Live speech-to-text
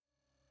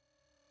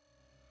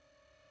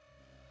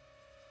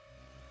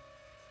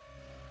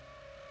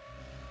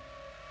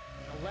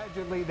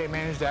Allegedly, they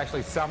managed to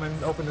actually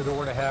open the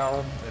door to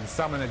hell and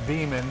summon a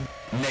demon.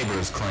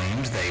 Neighbors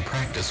claimed they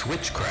practice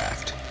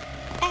witchcraft.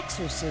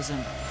 Exorcism,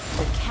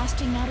 the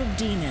casting out of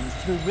demons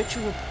through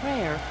ritual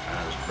prayer.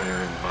 I was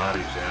burying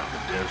bodies out in the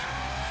desert.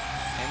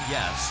 And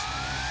yes,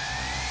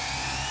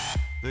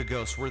 the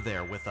ghosts were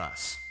there with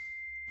us.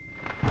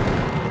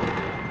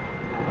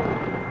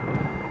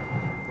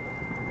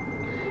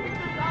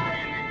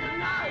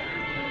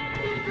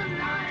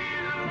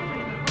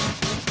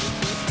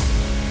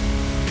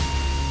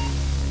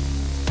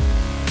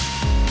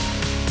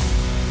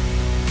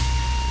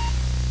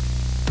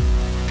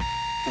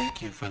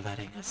 Thank you for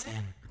letting us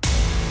in.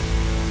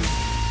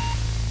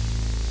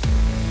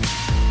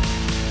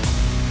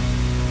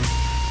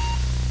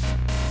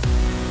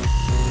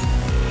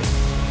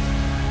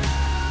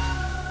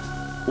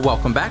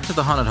 Welcome back to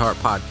the Haunted Heart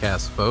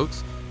Podcast,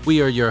 folks.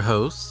 We are your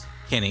hosts,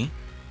 Kenny,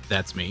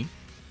 that's me.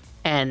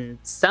 And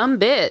some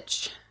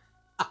bitch.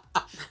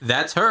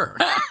 That's her.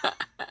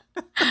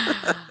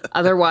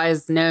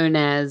 Otherwise known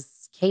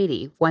as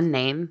Katie, one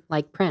name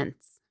like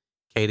Prince.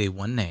 Katie,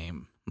 one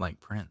name like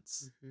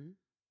Prince. Mm-hmm.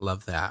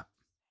 Love that.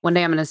 One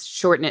day I'm going to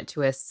shorten it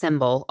to a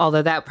symbol,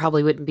 although that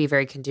probably wouldn't be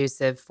very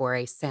conducive for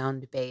a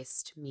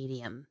sound-based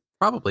medium.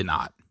 Probably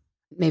not.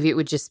 Maybe it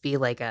would just be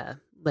like a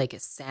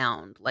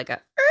sound, like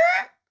a...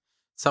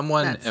 That's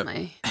my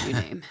new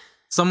name.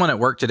 Someone at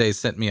work today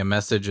sent me a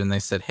message and they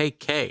said, "Hey,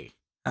 K."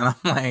 And I'm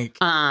like,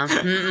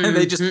 and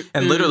they just,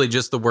 and literally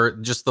just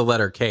the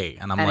letter K.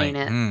 And I'm that like,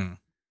 And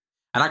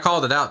I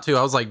called it out too.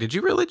 I was like, did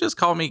you really just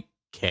call me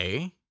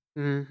K?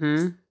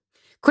 Mm-hmm.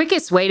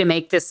 Quickest way to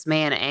make this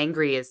man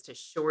angry is to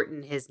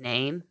shorten his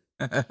name.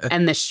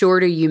 And the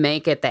shorter you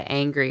make it, the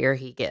angrier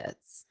he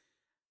gets.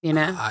 You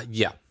know?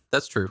 Yeah,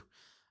 that's true.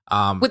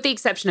 With the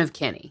exception of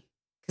Kenny,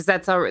 because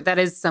that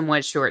is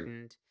somewhat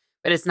shortened,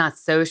 but it's not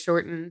so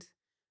shortened.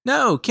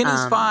 No,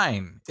 Kenny's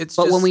fine.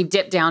 But when we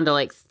dip down to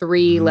like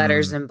 3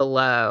 letters and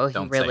below,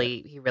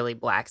 he really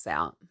blacks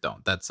out.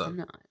 Don't. That's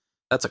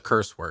a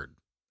curse word.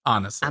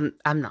 Honestly,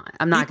 I'm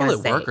not going to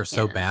say. People at work are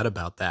so bad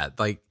about that.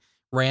 Like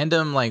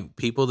random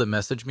people that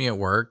message me at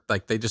work,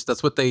 like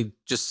that's what they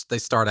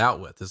start out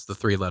with is the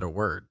 3-letter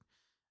word,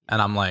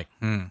 and I'm like,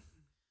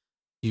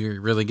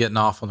 you're really getting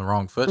off on the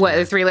wrong foot. What,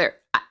 the 3-letter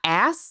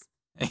ass?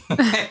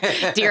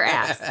 Dear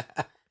ass.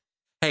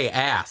 Hey,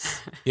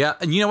 ass. Yeah.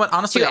 And you know what?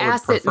 Honestly, to I would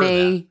ass prefer it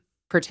may that.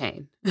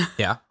 pertain.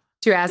 Yeah.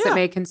 To ass it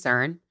may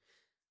concern.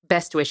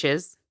 Best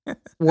wishes.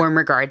 Warm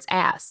regards,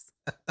 ass.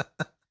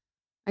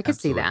 I could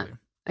see that.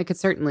 I could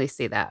certainly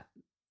see that.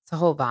 It's a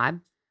whole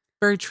vibe.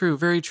 Very true.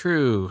 Very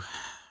true.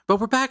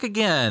 But we're back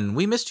again.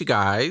 We missed you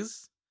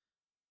guys.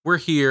 We're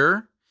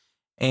here.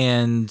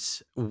 And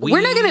we're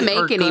not going to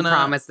make any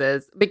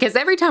promises because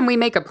every time we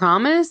make a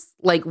promise,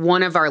 like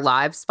one of our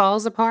lives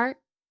falls apart.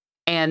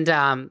 And,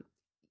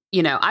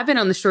 I've been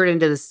on the short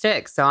end of the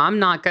stick, so I'm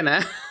not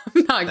gonna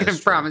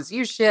promise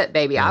you shit,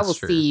 baby. I will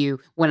see you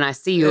when I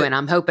see you, and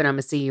I'm hoping I'm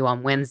gonna see you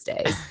on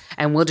Wednesdays.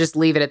 And we'll just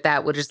leave it at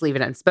that. We'll just leave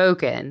it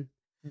unspoken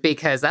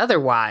because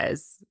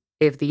otherwise,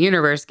 if the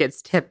universe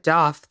gets tipped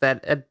off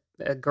that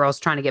a girl's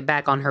trying to get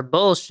back on her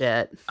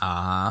bullshit,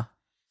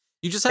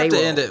 you just have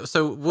to end it.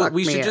 So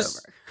we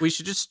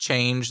should just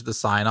change the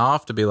sign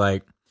off to be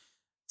like,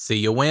 "See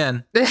you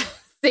win."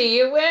 See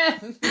you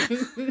win.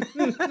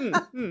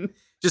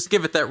 Just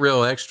give it that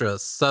real extra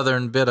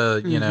southern bit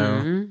of,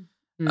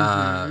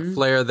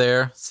 flair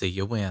there. See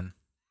you win.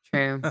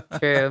 True.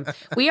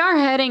 We are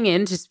heading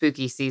into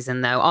spooky season,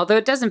 though. Although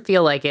it doesn't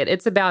feel like it.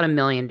 It's about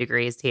 1,000,000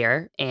 degrees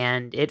here.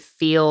 And it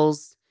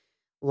feels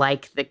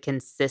like the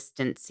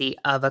consistency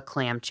of a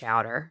clam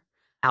chowder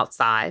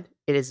outside.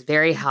 It is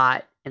very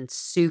hot and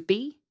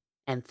soupy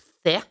and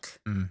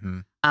thick. Mm-hmm.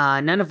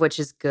 None of which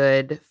is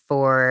good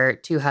for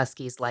 2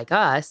 huskies like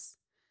us.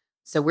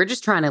 So we're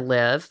just trying to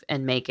live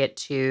and make it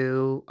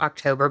to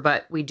October,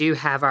 but we do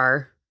have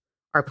our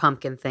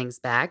pumpkin things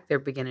back. They're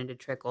beginning to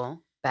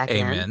trickle back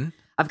Amen. in.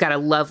 I've got a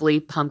lovely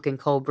pumpkin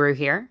cold brew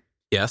here.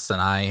 Yes, and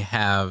I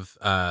have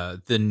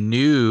the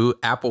new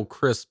apple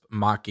crisp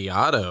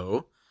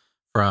macchiato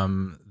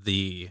from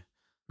the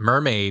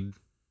Mermaid.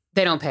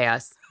 They don't pay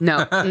us.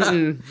 No.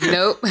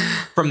 Nope.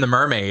 From the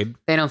Mermaid.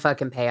 They don't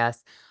fucking pay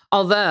us.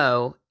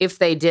 Although, if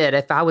they did,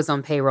 if I was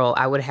on payroll,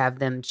 I would have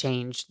them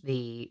change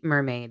the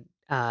Mermaid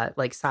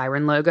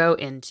siren logo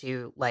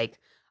into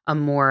a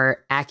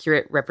more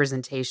accurate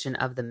representation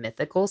of the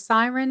mythical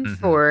siren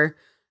for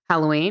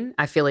Halloween.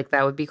 I feel like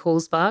that would be cool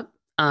as fuck.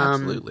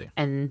 Absolutely.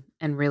 And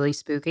really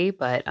spooky,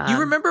 but you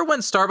remember when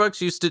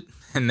Starbucks used to,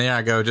 and there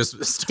I go,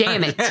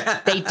 damn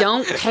it. They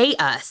don't pay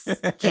us,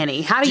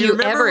 Kenny. How do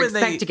you ever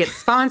expect to get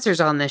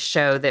sponsors on this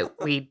show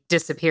that we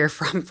disappear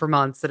from for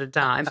months at a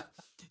time?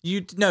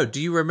 Do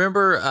you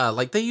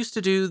remember they used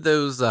to do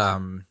those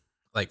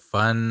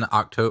fun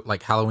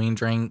Halloween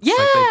drinks? Yeah,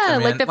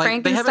 the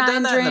Frankenstein they haven't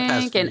done that drink. In the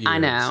past few and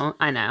years.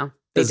 I know.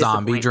 The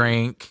zombie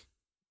drink.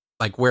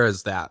 Where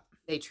is that?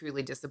 They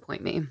truly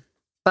disappoint me.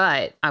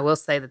 But I will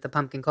say that the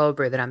pumpkin cold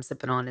brew that I'm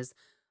sipping on is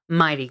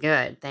mighty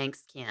good.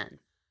 Thanks, Ken.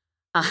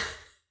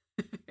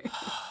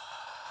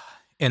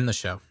 In the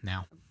show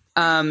now.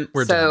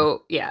 We're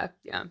So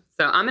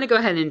I'm gonna go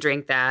ahead and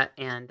drink that.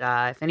 And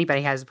if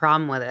anybody has a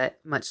problem with it,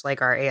 much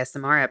like our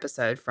ASMR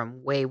episode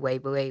from way, way,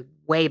 way,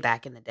 way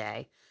back in the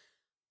day,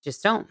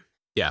 just don't.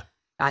 Yeah.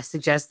 I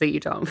suggest that you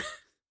don't.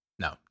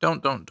 No,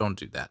 don't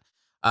do that.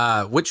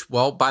 By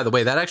the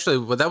way,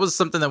 that was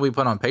something that we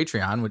put on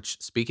Patreon, which,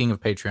 speaking of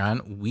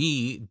Patreon,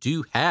 we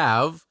do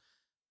have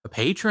a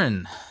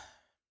patron.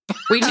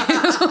 We do.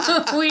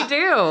 We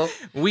do.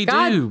 We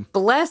God do.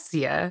 Bless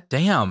you.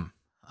 Damn.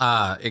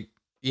 Yeah.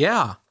 We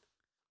have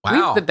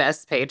Wow. the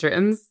best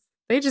patrons.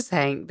 They just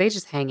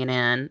hanging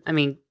in. I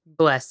mean,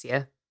 bless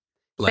you.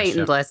 Bless Satan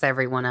ya. bless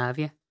every one of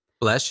you.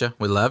 Bless you.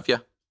 We love you.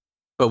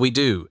 But we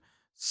do.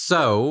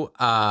 So,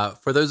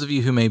 for those of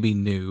you who may be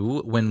new,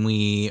 when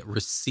we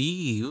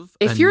receive,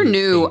 If a you're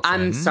new,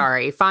 I'm patron-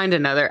 sorry. Find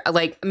another.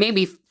 Like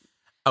maybe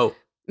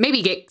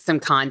get some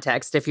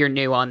context if you're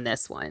new on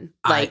this one.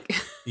 Like,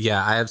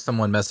 Yeah, I have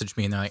someone message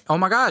me and they're like, "Oh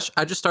my gosh,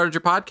 I just started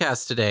your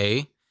podcast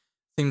today.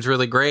 Seems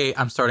really great.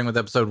 I'm starting with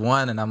episode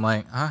 1," and I'm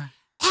like, yeah,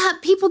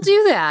 people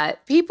do that.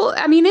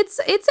 I mean, it's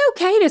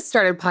okay to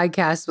start a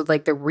podcast with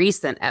like the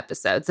recent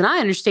episodes, and I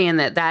understand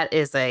that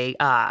is the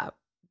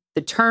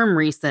term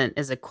 "recent"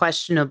 is a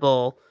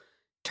questionable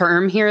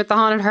term here at the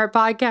Haunted Heart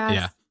Podcast.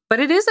 Yeah. But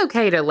it is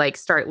okay to like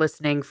start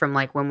listening from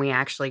like when we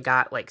actually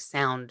got like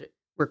sound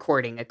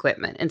recording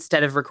equipment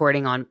instead of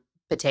recording on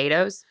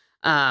potatoes.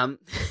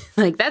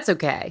 Like that's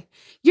okay.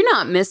 You're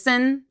not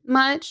missing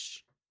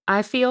much,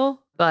 I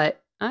feel,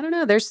 but I don't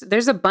know.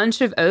 There's a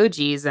bunch of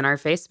OGs in our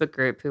Facebook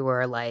group who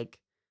are like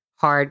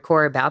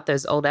hardcore about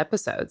those old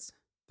episodes.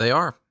 they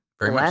are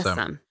very Bless much so.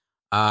 them.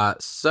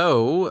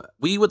 So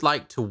we would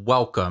like to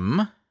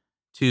welcome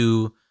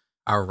to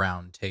our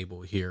round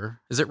table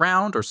here. Is it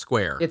round or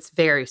square? It's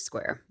very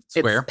square.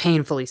 Square? It's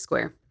painfully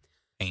square.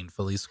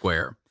 Painfully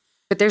square.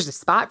 But there's a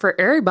spot for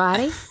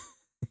everybody.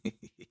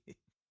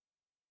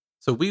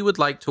 So we would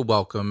like to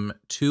welcome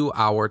to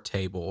our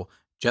table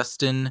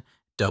Justin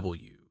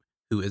W.,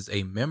 who is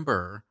a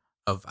member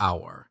of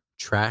our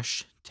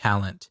Trash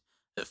Talent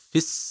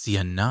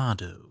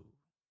Aficionado.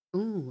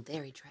 Ooh,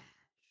 very trash.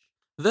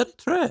 Very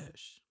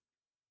trash.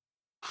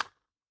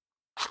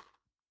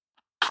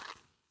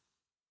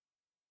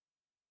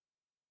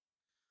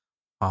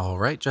 All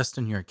right,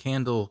 Justin, your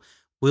candle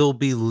will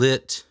be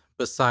lit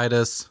beside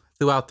us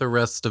throughout the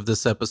rest of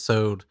this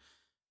episode,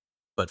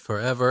 but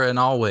forever and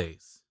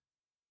always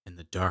in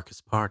the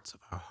darkest parts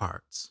of our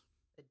hearts.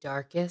 The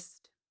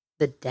darkest,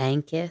 the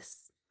dankest.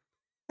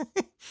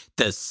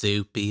 The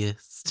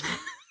soupiest.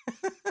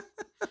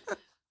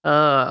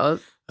 Oh,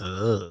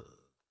 Ugh.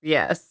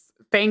 yes.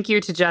 Thank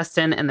you to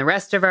Justin and the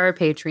rest of our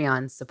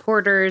Patreon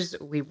supporters.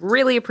 We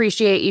really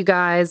appreciate you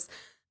guys.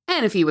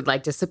 And if you would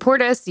like to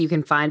support us, you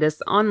can find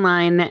us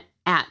online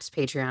at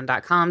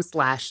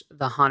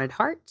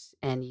patreon.com/thehauntedheart.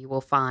 And you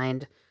will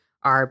find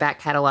our back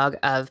catalog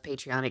of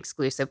Patreon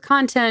exclusive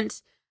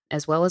content,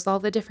 as well as all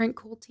the different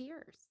cool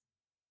tiers.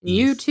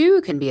 You Yes.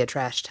 too can be a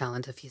trash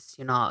talent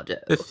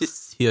aficionado,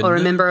 or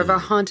a member of our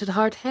Haunted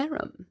Heart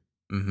harem,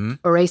 Mm-hmm.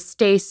 or a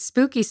Stay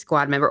Spooky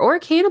Squad member, or a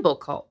Cannibal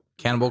Cult.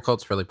 Cannibal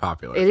cult's really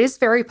popular. It is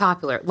very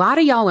popular. A lot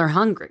of y'all are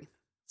hungry.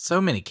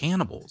 So many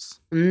cannibals.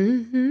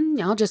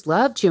 Y'all just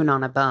love chewing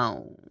on a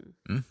bone.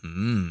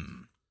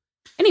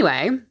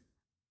 Anyway,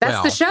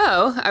 that's the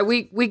show. Are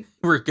we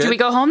We're good. Should we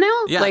go home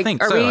now? Yeah, I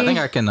think are so. I think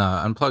I can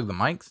unplug the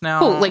mics now.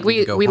 Cool. Like we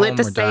can go lit home,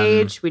 the we're done.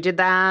 stage. We did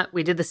that.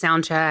 We did the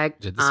sound check.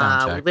 Did the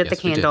sound check. We lit the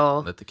Yes, we did.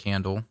 candle. Lit the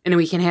candle. And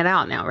we can head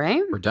out now,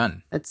 right? We're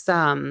done. That's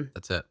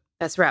it.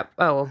 That's wrap.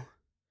 Oh,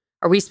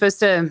 are we supposed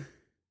to? Is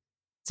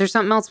there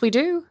something else we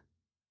do?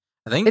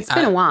 I think It's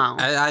been a while.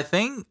 I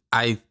think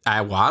I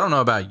don't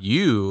know about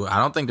you. I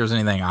don't think there's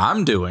anything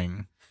I'm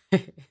doing.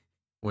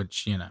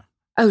 Which,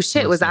 Oh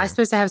shit! You'll Was I see.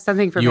 supposed to have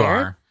something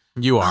prepared?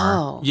 You are.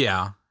 Oh.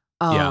 Yeah.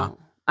 Oh, Yeah.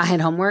 I had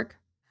homework.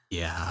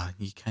 Yeah,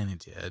 you kind of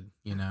did,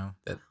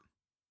 that.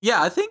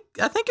 Yeah, I think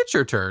it's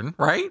your turn,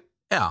 right?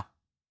 Yeah.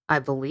 I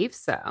believe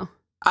so.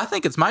 I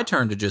think it's my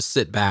turn to just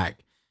sit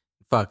back,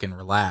 fucking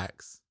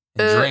relax,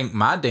 and drink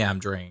my damn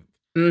drink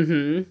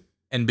Mm-hmm.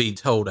 and be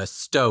told a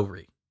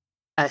story.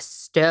 A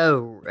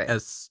story. A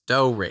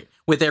story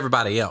with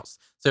everybody else.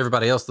 So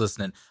everybody else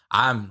listening,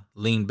 I'm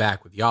leaned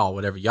back with y'all.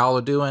 Whatever y'all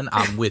are doing,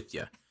 I'm with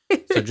you.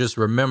 So just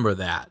remember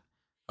that,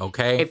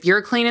 okay? If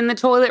you're cleaning the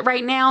toilet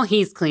right now,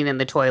 he's cleaning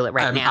the toilet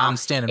right now. I'm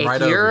standing if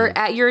right over you're you.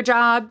 at your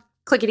job,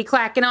 clickety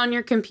clacking on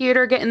your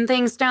computer, getting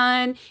things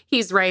done,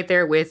 he's right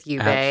there with you,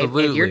 babe. If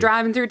Absolutely. you're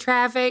driving through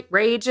traffic,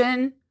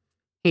 raging,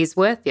 he's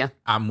with you.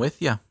 I'm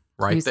with you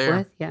right he's there.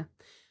 with you.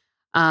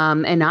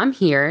 And I'm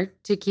here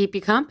to keep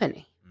you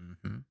company.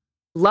 Mm-hmm.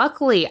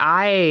 Luckily,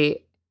 I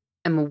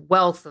am a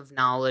wealth of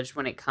knowledge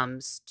when it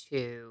comes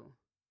to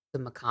the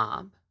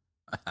macabre.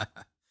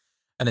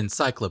 An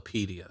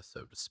encyclopedia,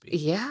 so to speak.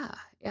 Yeah.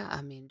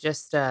 I mean,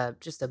 just a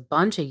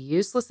bunch of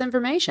useless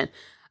information.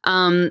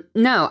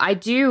 No, I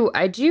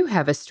do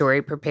have a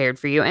story prepared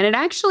for you, and it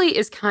actually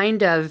is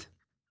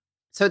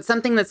so it's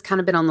something that's kind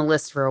of been on the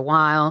list for a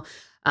while.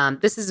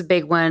 This is a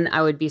big one.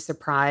 I would be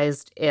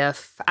surprised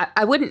if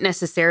I wouldn't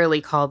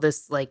necessarily call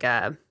this like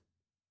a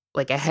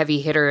like a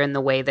heavy hitter in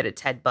the way that a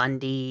Ted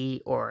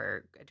Bundy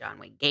or a John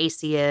Wayne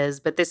Gacy is,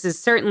 but this is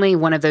certainly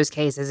one of those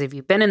cases. If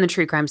you've been in the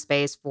true crime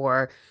space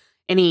for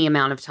any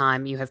amount of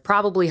time, you have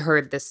probably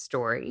heard this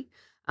story.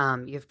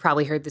 You've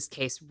probably heard this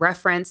case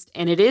referenced,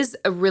 and it is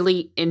a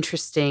really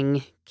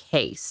interesting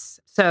case.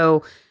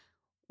 So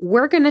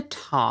we're going to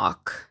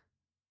talk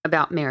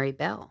about Mary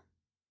Bell.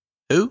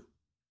 Who?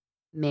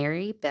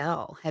 Mary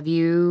Bell. Have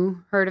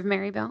you heard of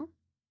Mary Bell?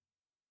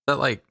 Is that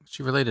like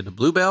she related to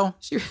Bluebell?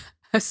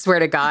 I swear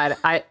to God,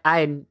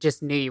 I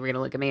just knew you were going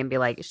to look at me and be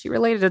like, is she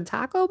related to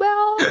Taco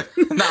Bell?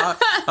 No,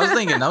 I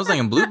was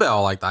thinking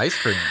Bluebell, like the ice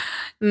cream.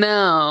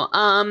 No,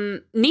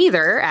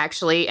 neither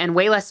actually, and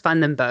way less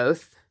fun than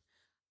both.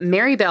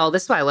 Mary Bell,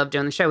 this is why I love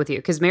doing the show with you,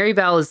 because Mary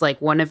Bell is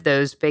like one of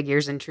those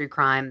figures in true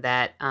crime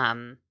that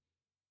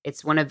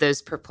it's one of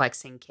those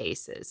perplexing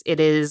cases. It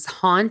is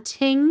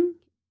haunting,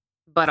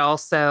 but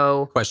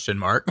also... Question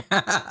mark.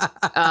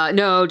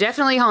 No,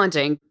 definitely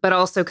haunting, but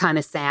also kind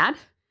of sad.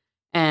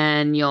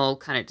 And you'll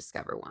kind of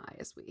discover why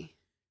as we...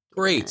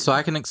 Great. So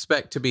I can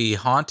expect to be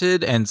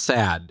haunted and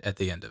sad at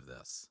the end of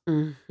this.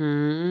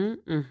 Mm-hmm.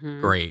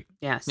 Mm-hmm. Great.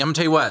 Yes. I'm going to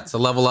tell you what, it's a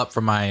level up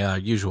from my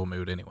usual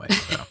mood anyway.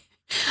 So.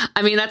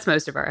 I mean, that's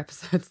most of our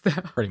episodes, though.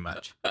 Pretty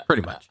much.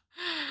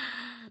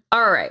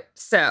 All right.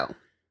 So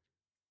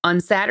on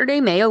Saturday,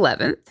 May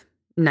 11th,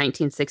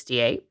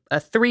 1968,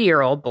 a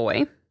 3-year-old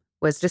boy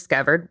was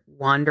discovered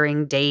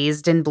wandering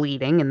dazed and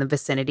bleeding in the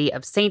vicinity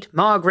of St.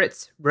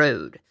 Margaret's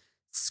Road,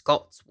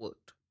 Scotswood.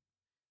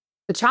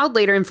 The child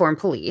later informed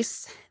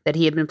police that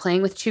he had been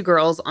playing with 2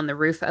 girls on the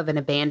roof of an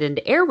abandoned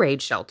air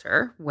raid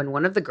shelter when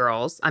one of the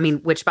girls,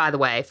 which by the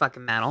way,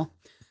 fucking metal.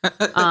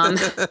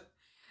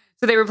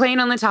 So they were playing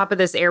on the top of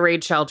this air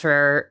raid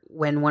shelter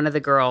when one of the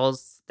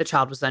girls, the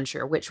child was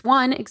unsure which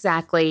one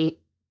exactly,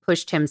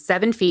 pushed him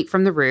 7 feet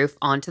from the roof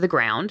onto the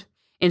ground,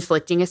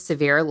 inflicting a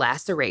severe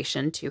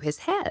laceration to his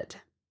head.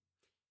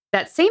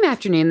 That same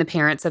afternoon, the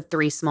parents of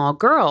 3 small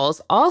girls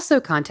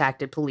also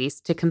contacted police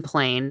to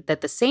complain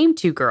that the same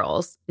 2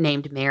 girls,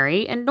 named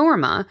Mary and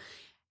Norma,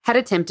 had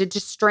attempted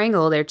to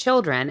strangle their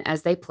children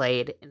as they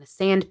played in a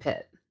sand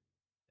pit.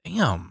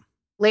 Damn.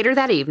 Later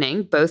that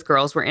evening, both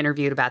girls were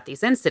interviewed about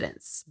these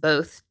incidents.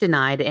 Both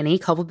denied any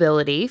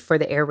culpability for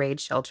the air raid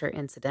shelter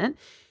incident,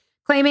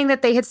 claiming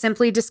that they had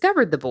simply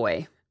discovered the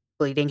boy,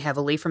 bleeding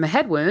heavily from a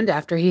head wound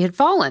after he had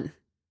fallen.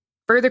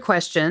 Further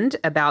questioned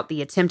about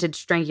the attempted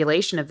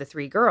strangulation of the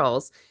 3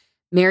 girls,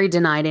 Mary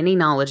denied any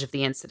knowledge of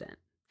the incident.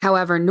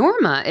 However,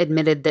 Norma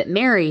admitted that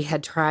Mary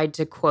had tried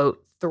to,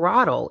 quote,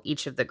 throttle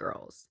each of the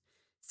girls,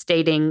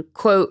 stating,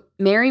 quote,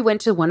 Mary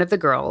went to one of the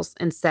girls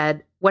and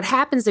said, "What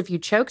happens if you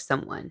choke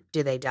someone?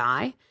 Do they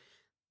die?"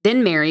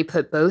 Then Mary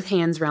put both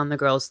hands around the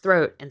girl's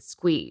throat and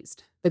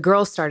squeezed. The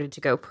girl started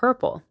to go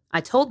purple.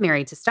 I told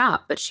Mary to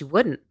stop, but she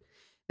wouldn't.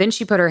 Then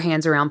she put her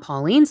hands around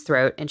Pauline's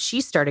throat and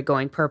she started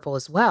going purple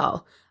as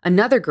well.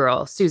 Another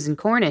girl, Susan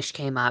Cornish,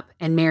 came up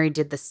and Mary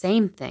did the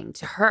same thing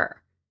to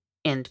her.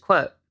 End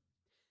quote.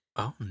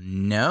 Oh,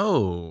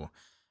 no.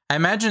 I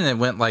imagine it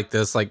went like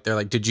this. Like, they're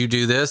like, did you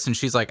do this? And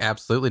she's like,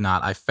 absolutely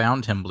not. I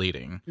found him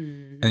bleeding.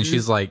 Mm-hmm. And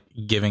she's like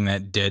giving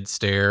that dead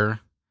stare.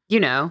 You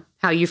know,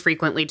 how you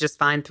frequently just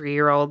find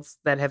 3-year-olds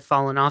that have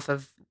fallen off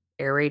of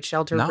air raid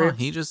shelter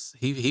roofs?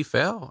 He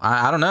fell.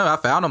 I don't know. I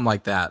found him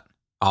like that,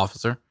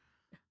 officer.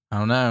 I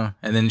don't know.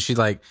 And then she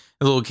like,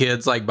 the little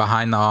kid's like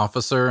behind the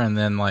officer. And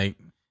then like,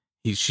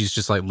 she's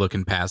just like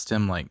looking past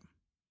him, like,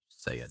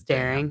 say a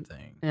staring damn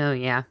thing. Oh,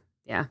 yeah.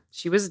 Yeah.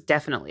 She was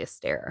definitely a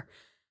starer.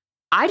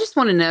 I just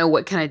want to know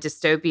what kind of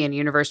dystopian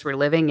universe we're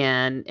living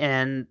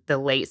in the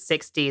late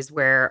 60s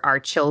where our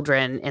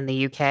children in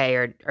the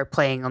UK are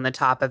playing on the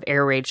top of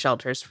air raid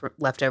shelters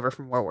left over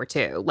from World War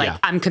II. Like, yeah.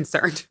 I'm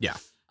concerned. Yeah.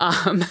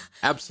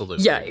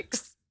 Absolutely.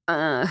 Yikes.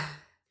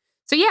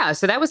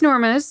 So that was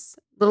Norma's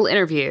little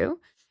interview.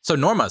 So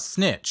Norma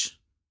snitch.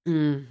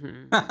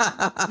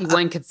 Mm-hmm.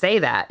 One could say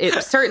that.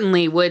 It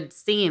certainly would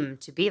seem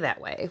to be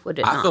that way, would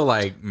it not? I feel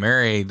like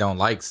Mary don't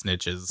like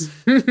snitches.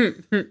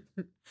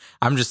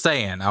 I'm just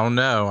saying. I don't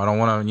know. I don't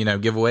want to,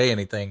 give away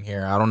anything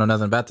here. I don't know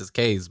nothing about this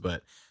case,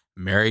 but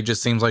Mary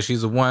just seems like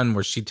she's the one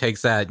where she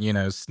takes that,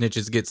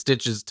 snitches get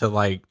stitches to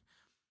like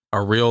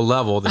a real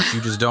level that you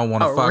just don't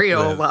want to fuck with. A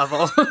real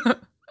level.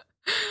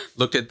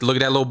 Look at that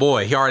little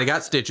boy. He already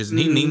got stitches and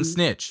he didn't even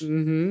snitch.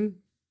 Mm-hmm.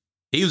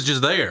 He was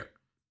just there.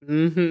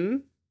 Mm-hmm.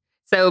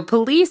 So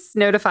police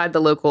notified the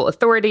local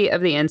authority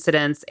of the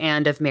incidents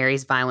and of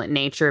Mary's violent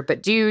nature,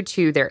 but due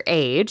to their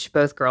age,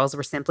 both girls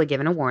were simply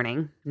given a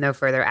warning. No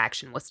further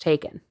action was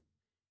taken.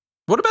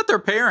 What about their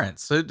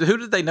parents? Who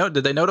did they know?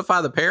 Did they notify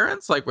the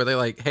parents? Like, were they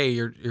like, "Hey,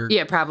 you're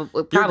yeah,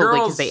 probably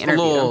because they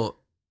interviewed them.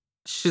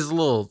 She's a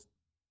little.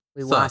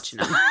 We watching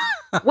them.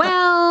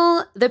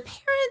 Well, the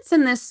parents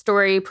in this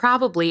story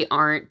probably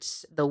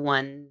aren't the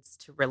ones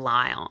to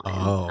rely on.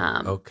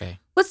 Oh, okay.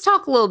 Let's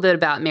talk a little bit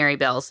about Mary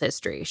Bell's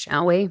history,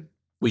 shall we?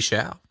 We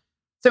shall.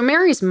 So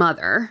Mary's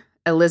mother,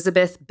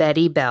 Elizabeth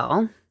Betty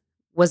Bell,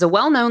 was a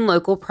well-known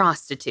local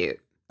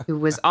prostitute who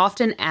was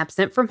often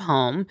absent from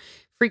home,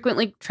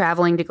 frequently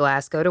traveling to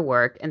Glasgow to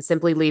work and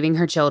simply leaving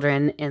her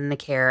children in the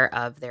care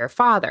of their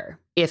father,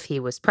 if he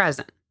was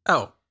present.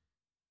 Oh,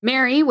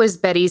 Mary was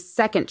Betty's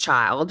second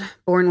child,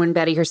 born when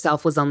Betty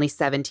herself was only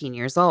 17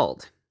 years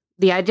old.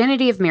 The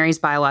identity of Mary's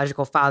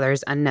biological father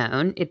is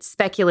unknown. It's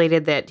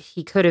speculated that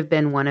he could have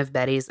been one of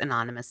Betty's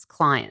anonymous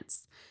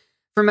clients.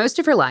 For most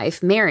of her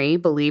life, Mary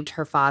believed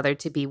her father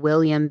to be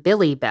William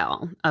Billy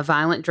Bell, a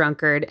violent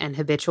drunkard and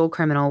habitual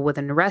criminal with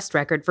an arrest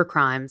record for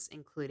crimes,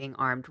 including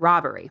armed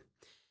robbery.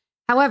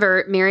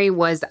 However, Mary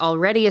was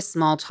already a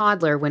small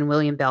toddler when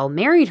William Bell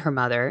married her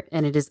mother,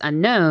 and it is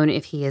unknown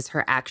if he is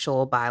her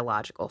actual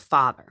biological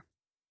father.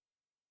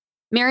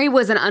 Mary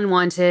was an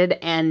unwanted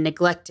and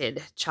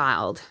neglected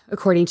child.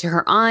 According to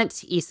her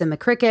aunt, Isa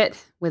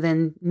McCricket,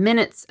 within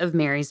minutes of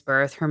Mary's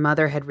birth, her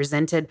mother had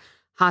resented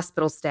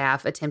hospital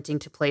staff attempting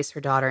to place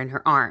her daughter in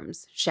her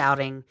arms,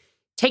 shouting,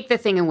 "Take the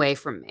thing away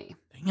from me."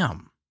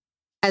 damn.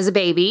 As a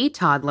baby,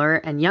 toddler,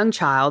 and young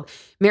child,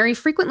 Mary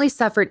frequently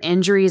suffered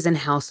injuries and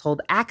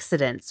household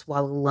accidents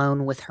while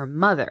alone with her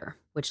mother,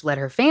 which led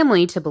her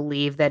family to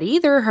believe that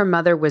either her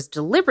mother was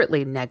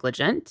deliberately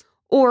negligent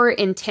or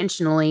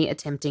intentionally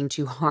attempting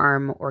to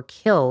harm or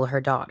kill her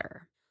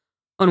daughter.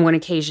 On one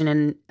occasion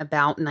in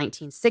about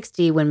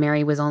 1960, when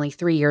Mary was only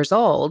 3 years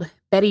old,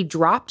 Betty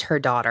dropped her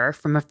daughter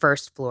from a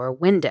first-floor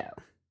window.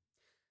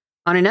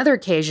 On another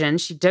occasion,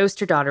 she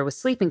dosed her daughter with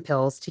sleeping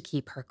pills to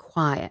keep her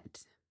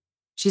quiet.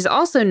 She's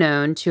also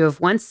known to have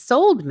once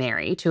sold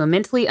Mary to a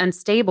mentally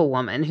unstable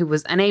woman who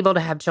was unable to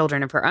have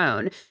children of her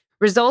own,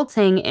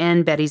 resulting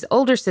in Betty's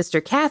older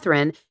sister,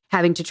 Catherine,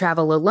 having to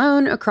travel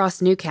alone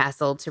across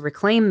Newcastle to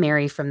reclaim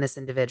Mary from this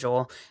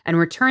individual and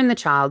return the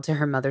child to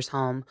her mother's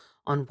home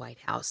on White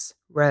House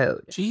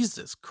Road.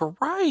 Jesus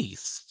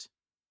Christ.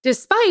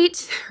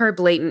 Despite her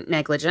blatant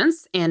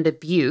negligence and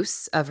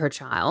abuse of her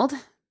child,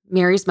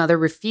 Mary's mother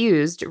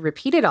refused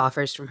repeated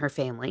offers from her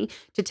family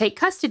to take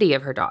custody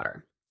of her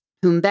daughter,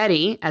 whom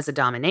Betty, as a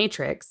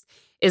dominatrix,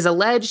 is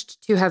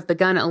alleged to have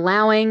begun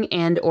allowing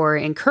and or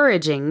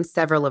encouraging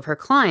several of her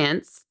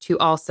clients to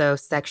also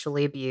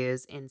sexually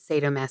abuse in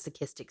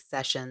sadomasochistic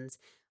sessions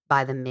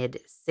by the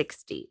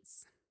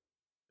mid-60s.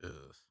 Ugh.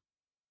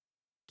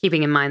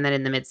 Keeping in mind that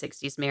in the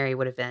mid-60s, Mary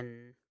would have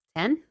been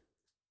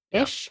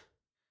 10-ish.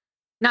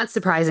 Not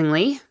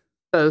surprisingly,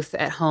 both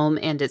at home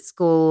and at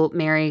school,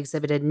 Mary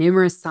exhibited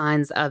numerous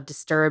signs of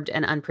disturbed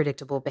and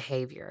unpredictable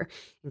behavior,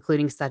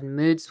 including sudden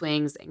mood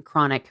swings and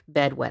chronic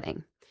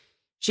bedwetting.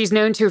 She's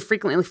known to have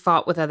frequently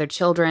fought with other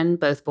children,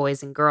 both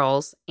boys and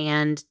girls,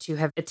 and to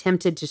have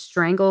attempted to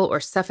strangle or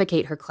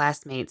suffocate her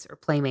classmates or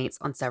playmates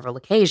on several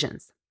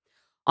occasions.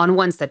 On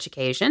one such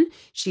occasion,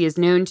 she is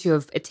known to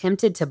have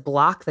attempted to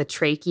block the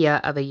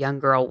trachea of a young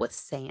girl with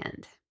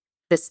sand.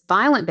 This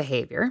violent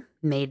behavior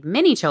made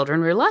many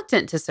children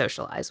reluctant to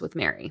socialize with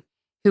Mary,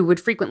 who would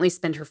frequently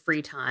spend her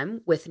free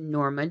time with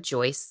Norma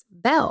Joyce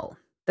Bell,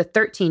 the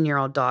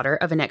 13-year-old daughter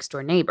of a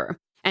next-door neighbor.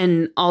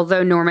 And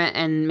although Norma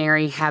and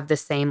Mary have the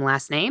same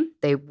last name,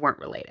 they weren't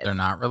related. They're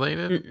not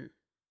related? Mm-mm.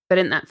 But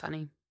isn't that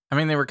funny? I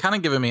mean, they were kind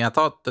of giving me, I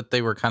thought that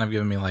they were kind of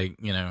giving me like,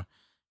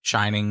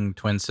 Shining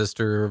twin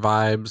sister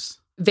vibes.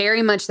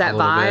 Very much that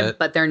little vibe, bit.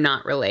 but they're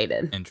not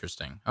related.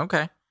 Interesting.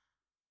 Okay.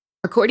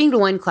 According to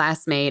one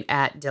classmate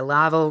at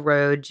DeLaval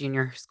Road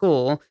Junior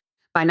School,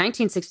 by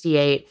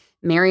 1968,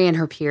 Mary and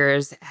her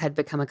peers had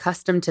become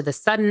accustomed to the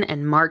sudden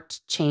and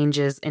marked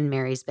changes in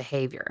Mary's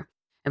behavior.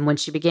 And when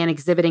she began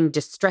exhibiting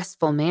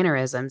distressful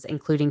mannerisms,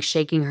 including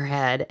shaking her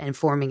head and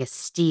forming a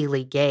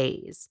steely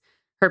gaze,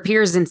 her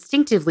peers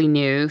instinctively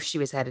knew she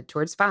was headed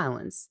towards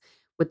violence,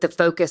 with the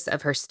focus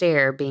of her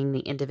stare being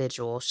the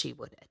individual she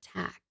would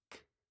attack.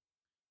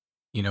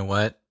 You know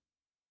what?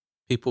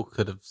 People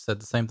could have said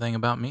the same thing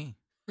about me.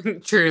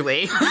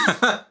 Truly.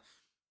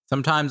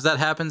 Sometimes that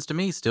happens to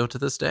me still to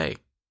this day.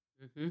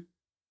 Mm-hmm.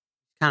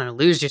 Kind of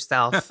lose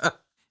yourself.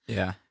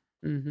 Yeah.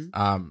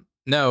 Mm-hmm.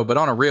 No, but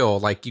on a real,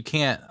 like, you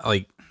can't,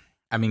 like,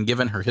 I mean,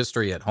 given her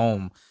history at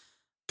home,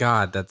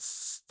 God,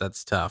 that's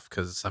tough.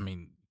 Because, I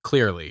mean,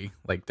 clearly,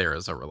 like, there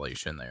is a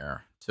relation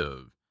there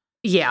to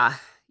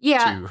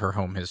to her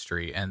home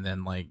history, and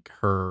then like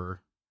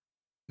her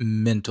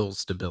mental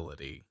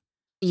stability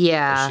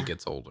as she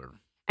gets older.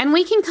 And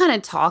we can kind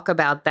of talk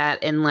about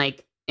that in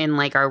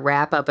our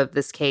wrap up of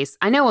this case.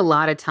 I know a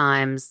lot of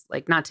times,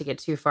 like, not to get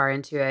too far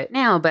into it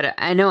now, but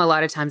I know a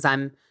lot of times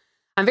I'm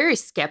very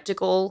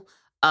skeptical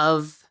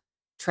of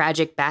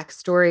tragic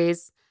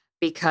backstories,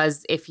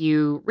 because if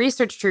you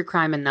research true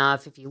crime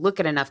enough, if you look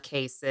at enough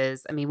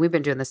cases, I mean, we've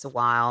been doing this a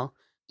while,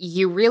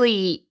 you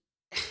really,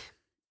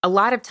 a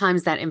lot of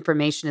times that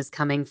information is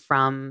coming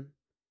from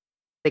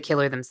the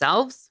killer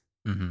themselves.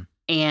 Mm-hmm.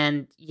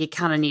 And you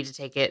kind of need to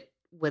take it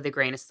with a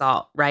grain of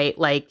salt, right?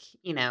 Like,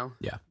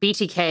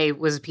 BTK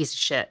was a piece of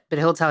shit, but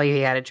he'll tell you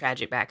he had a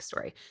tragic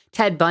backstory.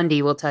 Ted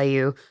Bundy will tell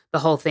you the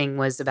whole thing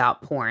was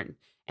about porn,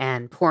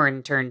 and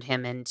porn turned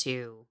him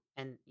into,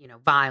 and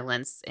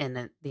violence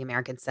in the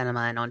American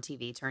cinema and on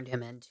TV turned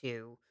him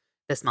into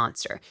this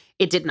monster.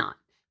 It did not.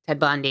 Ted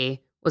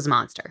Bundy was a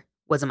monster,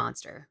 was a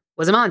monster,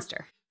 was a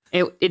monster.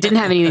 It didn't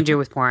have anything to do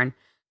with porn.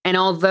 And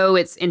although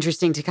it's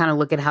interesting to kind of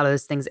look at how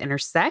those things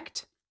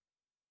intersect,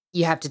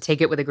 you have to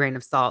take it with a grain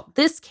of salt.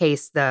 This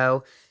case,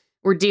 though,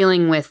 we're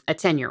dealing with a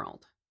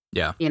 10-year-old.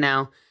 Yeah. You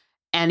know?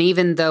 And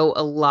even though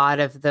a lot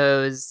of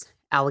those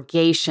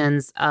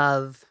allegations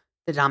of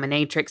the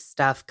dominatrix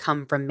stuff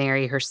come from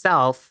Mary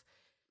herself,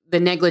 the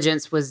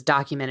negligence was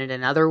documented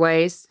in other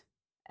ways.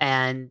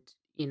 And,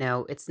 you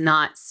know, it's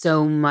not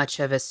so much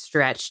of a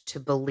stretch to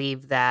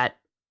believe that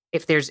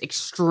if there's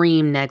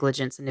extreme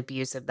negligence and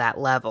abuse of that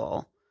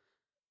level,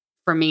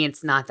 for me,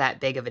 it's not that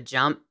big of a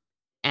jump.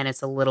 And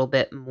it's a little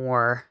bit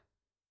more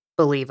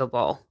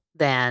believable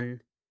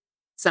than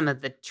some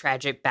of the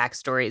tragic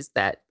backstories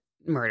that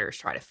murderers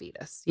try to feed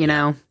us, you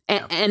know?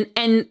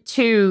 And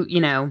two, you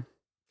know,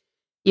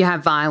 you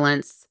have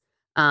violence.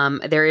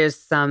 There is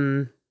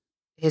some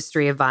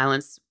history of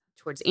violence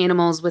towards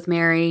animals with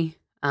Mary,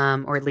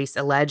 or at least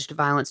alleged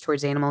violence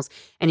towards animals.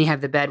 And you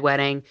have the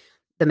bedwetting,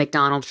 the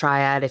McDonald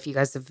triad. If you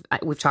guys have,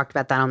 we've talked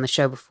about that on the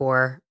show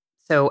before.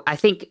 So I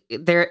think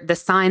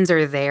the signs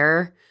are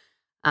there.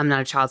 I'm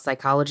not a child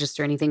psychologist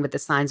or anything, but the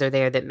signs are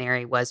there that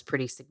Mary was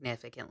pretty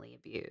significantly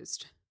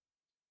abused.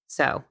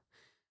 So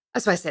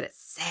that's why I said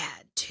it's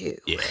sad too.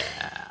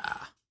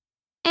 Yeah.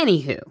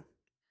 Anywho,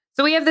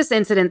 so we have this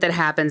incident that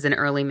happens in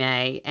early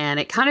May, and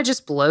it kind of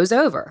just blows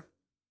over,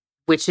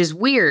 which is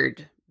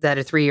weird that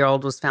a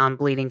 3-year-old was found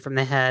bleeding from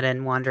the head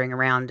and wandering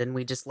around, and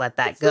we just let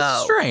that go.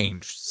 It's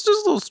strange. It's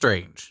just a little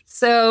strange.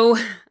 So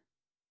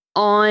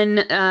on,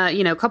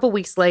 a couple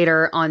weeks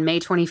later, on May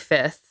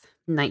 25th,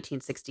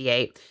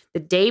 1968, the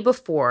day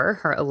before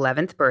her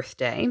 11th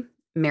birthday,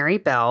 Mary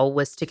Bell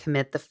was to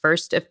commit the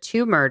first of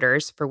 2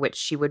 murders for which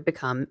she would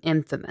become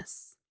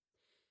infamous.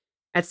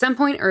 At some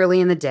point early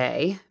in the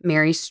day,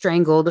 Mary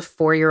strangled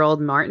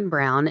 4-year-old Martin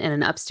Brown in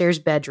an upstairs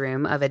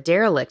bedroom of a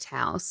derelict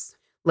house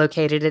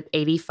located at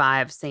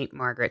 85 St.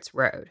 Margaret's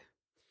Road.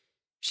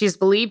 She is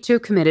believed to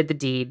have committed the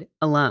deed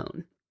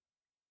alone.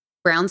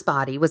 Brown's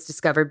body was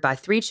discovered by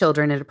 3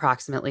 children at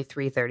approximately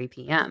 3:30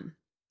 p.m.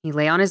 He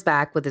lay on his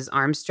back with his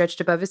arms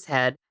stretched above his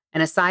head,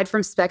 and aside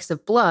from specks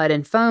of blood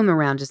and foam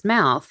around his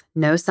mouth,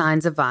 no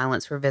signs of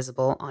violence were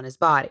visible on his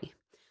body.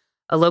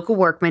 A local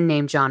workman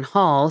named John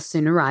Hall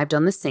soon arrived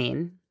on the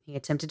scene. He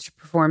attempted to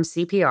perform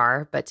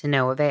CPR, but to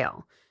no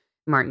avail.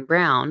 Martin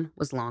Brown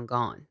was long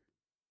gone.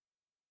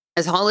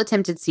 As Hall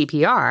attempted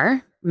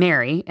CPR,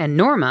 Mary and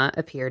Norma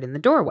appeared in the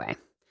doorway.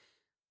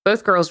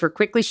 Both girls were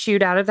quickly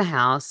shooed out of the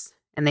house,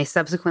 and they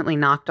subsequently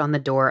knocked on the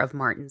door of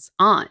Martin's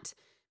aunt,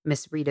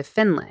 Miss Rita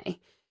Finlay,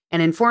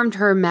 and informed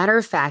her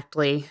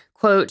matter-of-factly,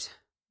 quote,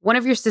 "One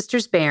of your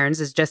sister's bairns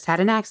has just had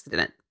an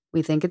accident.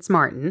 We think it's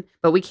Martin,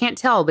 but we can't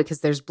tell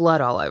because there's blood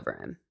all over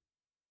him."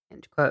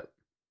 End quote.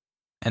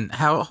 And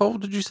how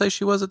old did you say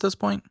she was at this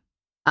point?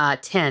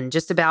 10,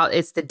 just about.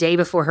 It's the day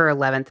before her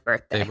 11th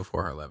birthday. Day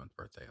before her 11th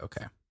birthday.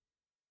 Okay.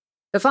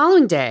 The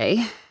following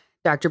day,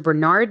 Dr.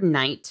 Bernard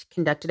Knight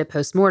conducted a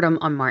postmortem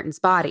on Martin's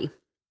body.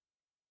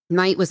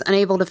 Knight was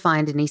unable to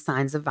find any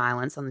signs of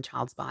violence on the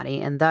child's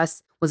body and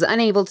thus was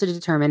unable to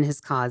determine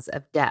his cause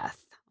of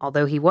death,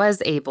 although he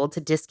was able to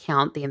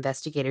discount the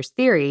investigators'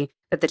 theory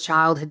that the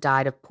child had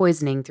died of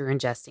poisoning through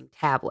ingesting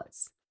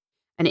tablets.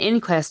 An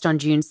inquest on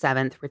June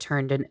 7th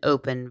returned an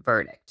open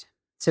verdict.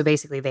 So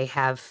basically they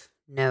have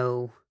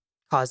no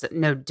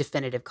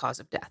definitive cause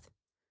of death.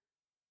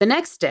 The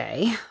next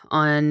day,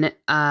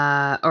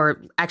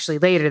 or actually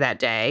later that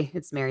day,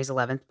 it's Mary's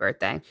 11th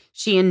birthday,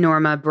 she and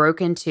Norma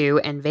broke into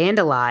and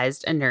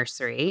vandalized a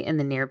nursery in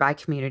the nearby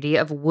community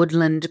of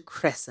Woodland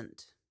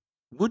Crescent.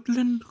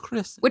 Woodland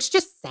Crescent. Which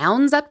just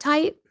sounds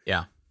uptight.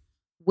 Yeah.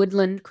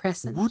 Woodland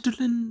Crescent.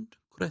 Woodland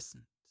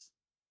Crescent.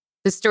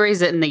 The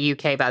story's in the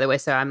UK, by the way,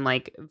 so I'm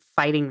like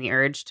fighting the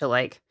urge to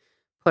like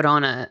put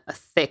on a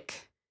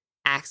thick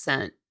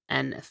accent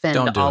and offend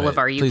all of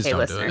our UK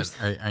listeners.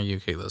 Our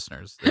UK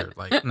listeners, they're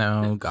like,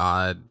 no,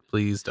 God,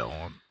 please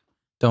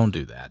don't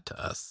do that to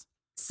us.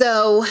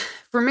 So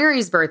for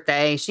Mary's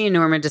birthday, she and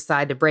Norma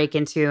decide to break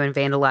into and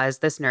vandalize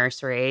this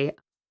nursery.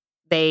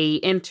 They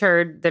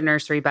entered the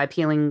nursery by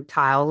peeling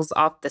tiles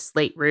off the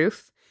slate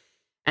roof.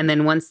 And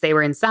then once they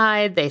were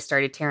inside, they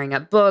started tearing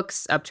up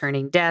books,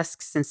 upturning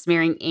desks, and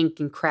smearing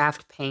ink and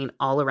craft paint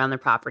all around the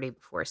property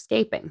before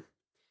escaping.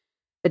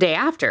 The day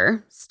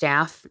after,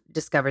 staff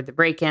discovered the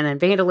break-in and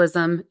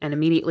vandalism and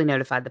immediately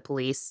notified the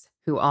police,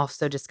 who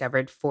also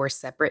discovered 4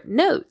 separate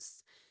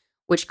notes,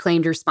 which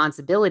claimed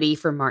responsibility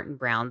for Martin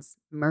Brown's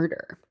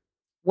murder.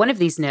 One of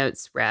these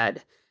notes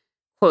read,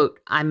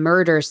 quote, "I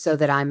murder so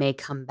that I may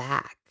come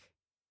back,"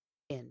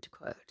 end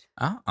quote.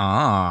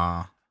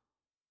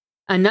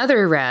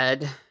 Another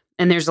read,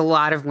 and there's a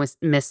lot of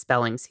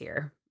misspellings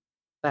here,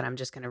 but I'm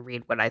just going to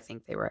read what I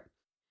think they wrote.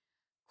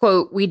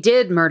 Quote, "We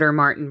did murder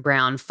Martin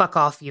Brown. Fuck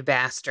off, you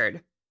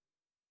bastard."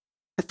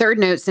 A third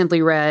note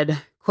simply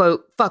read,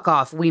 quote, "Fuck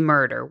off, we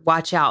murder.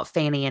 Watch out,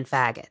 Fanny and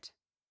faggot."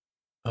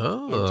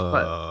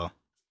 Oh.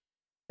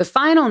 The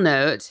final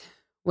note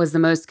was the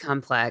most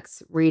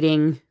complex,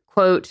 reading,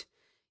 quote,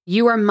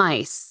 "You are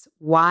mice.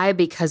 Why?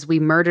 Because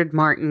we murdered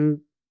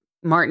Martin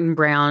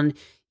Brown.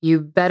 You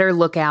better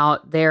look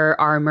out. There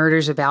are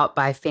murders about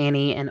by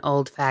Fanny and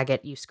old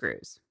faggot, you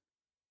screws.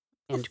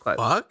 End quote.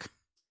 Fuck?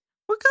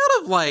 What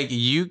kind of like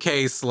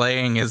UK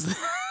slang is that?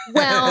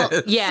 Well,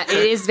 yeah,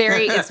 it's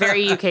very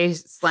UK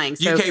slang.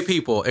 So UK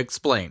people,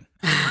 explain.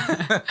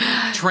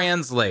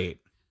 Translate.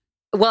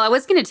 Well, I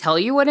was going to tell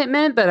you what it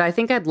meant, but I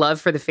think I'd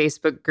love for the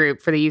Facebook group,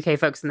 for the UK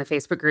folks in the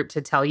Facebook group,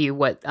 to tell you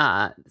what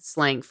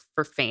slang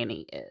for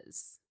fanny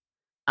is.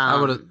 I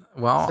would have.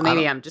 Well, so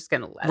maybe I'm just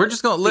going to let. We're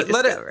just going to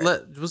let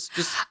it.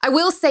 Just. I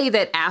will say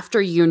that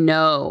after you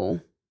know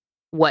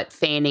what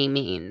fanny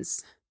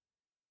means,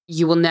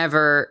 you will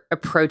never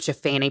approach a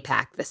fanny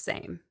pack the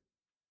same.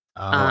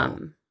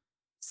 Oh.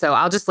 So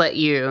I'll just let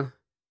you.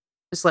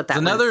 Just let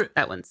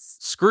that one's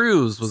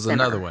screws was simmer.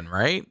 Another one,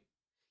 right?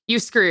 You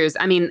screws.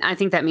 I mean, I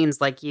think that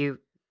means like you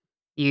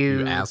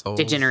assholes.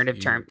 Degenerative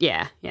term.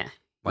 Yeah.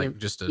 Like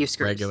just a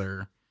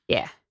regular.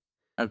 Yeah.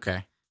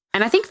 Okay.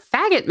 And I think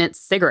faggot meant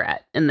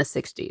cigarette in the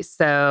 60s.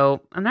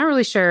 So I'm not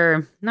really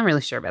sure.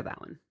 About that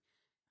one.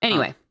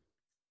 Anyway,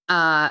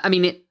 I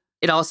mean,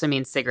 it also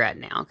means cigarette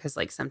now because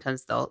like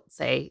sometimes they'll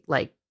say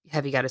like,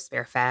 "Have you got a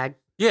spare fag?"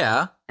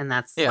 Yeah. And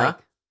that's like.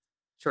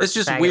 It's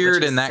just faggot,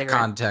 weird in that cigarette.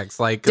 Context,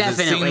 like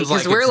definitely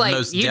because we're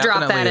like you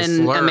drop that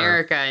in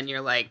America and you're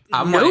like,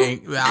 I'm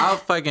nope.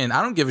 like, I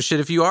don't give a shit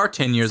if you are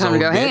 10 years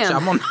old, bitch. Ham.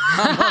 I'm on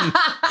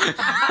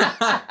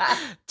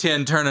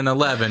 10 turning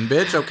 11,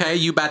 bitch. Okay,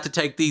 you about to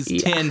take these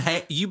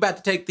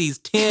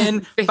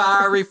 10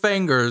 fiery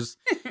fingers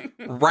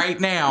right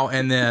now,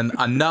 and then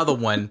another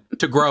one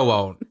to grow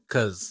on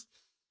because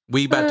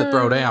we about to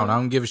throw down. I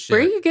don't give a shit.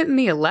 Where are you getting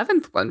the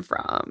 11th one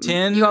from?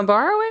 10. You want to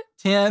borrow it?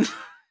 10.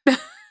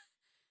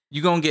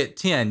 You're going to get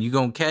 10. You're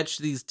going to catch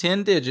these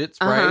 10 digits,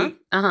 right?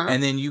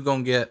 And then you're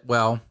going to get,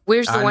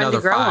 where's the one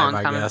to grow 5,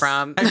 on coming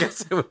from? I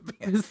guess it would be.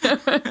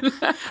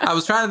 I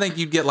was trying to think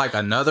you'd get like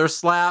another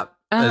slap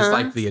as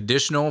like the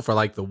additional for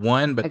like the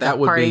one, but like that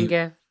would be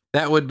gift.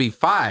 That would be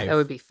 5. That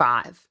would be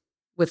 5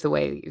 with the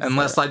way you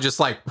unless I just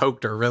like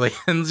poked her really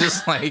and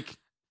just like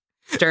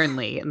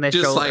sternly in the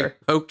just shoulder. Just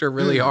like poked her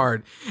really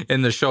hard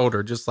in the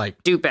shoulder, just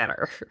like do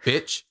better,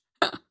 bitch.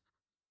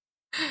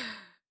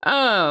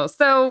 Oh,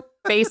 so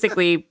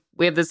basically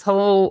we have this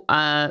whole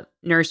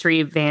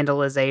nursery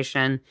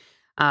vandalization,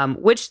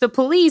 which the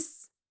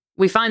police,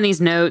 we find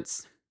these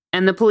notes,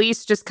 and the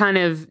police just kind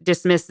of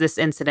dismiss this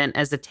incident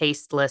as a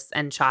tasteless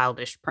and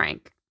childish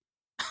prank.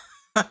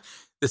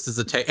 This is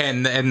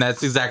and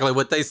that's exactly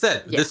what they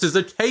said. Yes. This is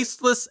a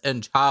tasteless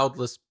and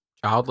childish.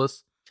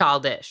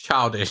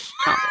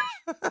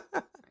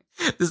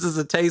 This is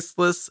a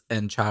tasteless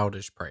and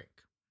childish prank.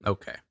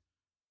 Okay.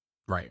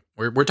 Right.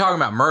 We're talking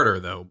about murder,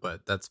 though,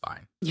 but that's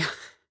fine. Yeah.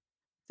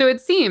 So it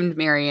seemed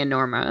Mary and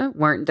Norma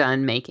weren't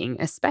done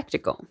making a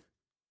spectacle.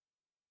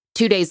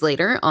 2 days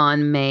later,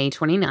 on May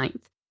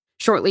 29th,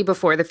 shortly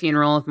before the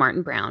funeral of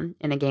Martin Brown,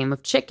 in a game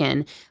of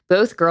chicken,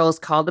 both girls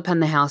called upon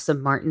the house of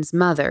Martin's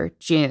mother,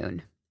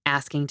 June,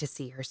 asking to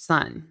see her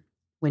son.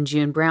 When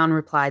June Brown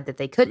replied that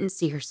they couldn't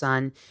see her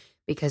son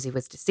because he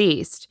was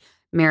deceased,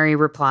 Mary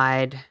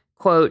replied,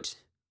 quote,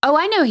 "Oh,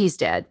 I know he's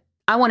dead.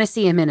 I want to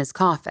see him in his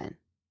coffin."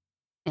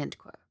 End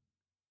quote.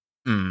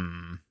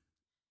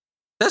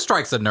 That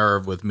strikes a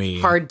nerve with me.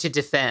 Hard to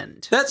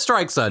defend. That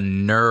strikes a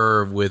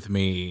nerve with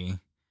me.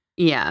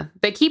 Yeah.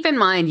 But keep in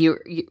mind,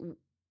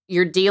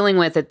 you're dealing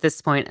with, at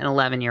this point, an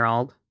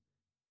 11-year-old.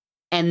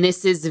 And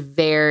this is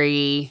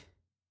very,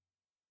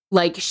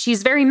 like,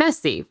 she's very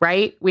messy,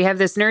 right? We have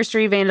this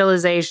nursery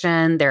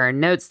vandalization. There are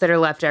notes that are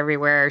left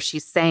everywhere.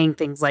 She's saying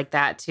things like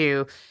that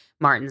to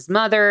Martin's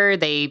mother.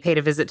 They paid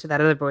a visit to that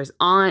other boy's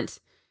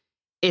aunt.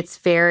 It's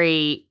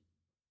very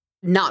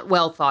not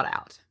well thought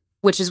out,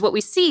 which is what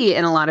we see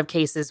in a lot of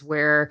cases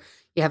where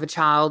you have a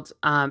child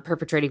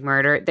perpetrating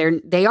murder.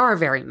 They are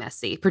very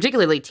messy,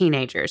 particularly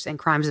teenagers and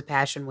crimes of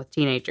passion with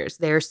teenagers.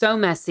 They're so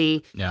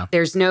messy. Yeah.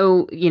 There's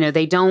no,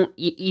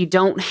 you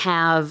don't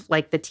have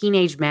like the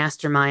teenage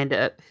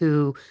mastermind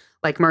who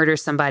like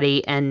murders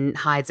somebody and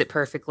hides it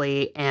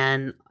perfectly.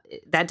 And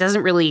that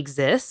doesn't really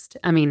exist.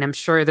 I mean, I'm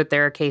sure that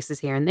there are cases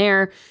here and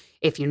there.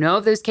 If you know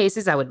of those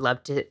cases, I would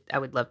love to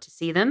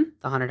see them.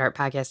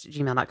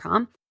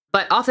 thehauntedheartpodcast@gmail.com.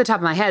 But off the top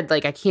of my head,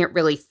 like I can't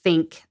really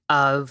think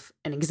of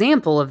an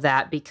example of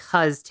that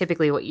because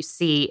typically what you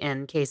see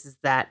in cases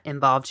that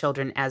involve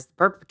children as the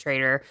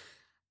perpetrator,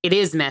 it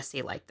is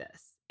messy like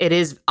this. It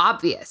is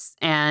obvious.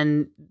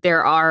 And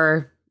there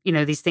are,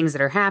 these things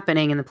that are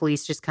happening and the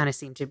police just kind of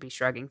seem to be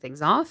shrugging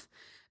things off.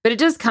 But it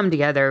does come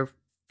together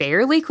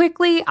fairly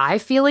quickly. I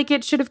feel like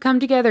it should have come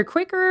together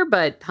quicker,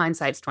 but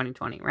hindsight's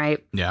 20/20,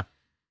 right? Yeah.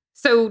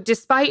 So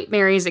despite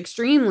Mary's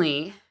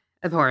extremely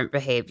abhorrent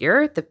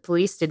behavior, the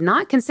police did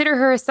not consider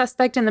her a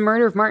suspect in the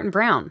murder of Martin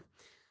Brown.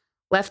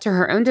 Left to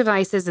her own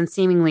devices and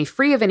seemingly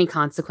free of any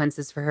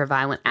consequences for her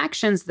violent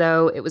actions,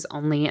 though, it was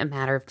only a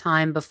matter of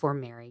time before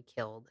Mary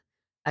killed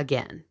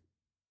again.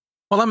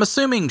 Well, I'm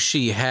assuming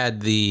she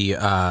had the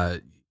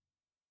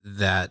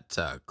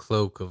that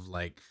cloak of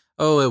like,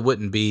 oh, it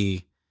wouldn't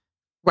be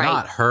right.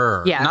 Not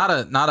her, yeah, not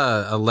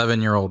a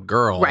 11-year-old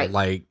girl, right.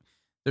 Like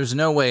There's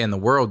no way in the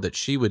world that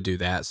she would do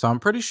that. So I'm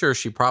pretty sure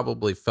she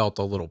probably felt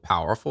a little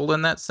powerful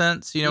in that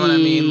sense. You know what I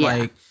mean? Yeah,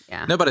 Like,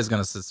 yeah. nobody's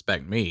going to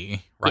suspect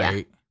me,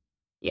 right?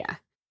 Yeah.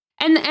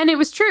 And it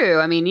was true.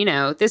 I mean,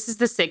 this is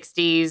the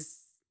 60s.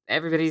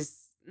 Everybody's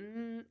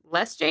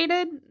less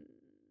jaded.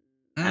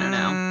 I don't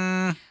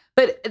know.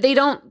 But they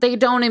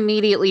don't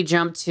immediately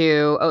jump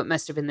to, it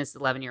must have been this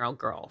 11-year-old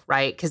girl,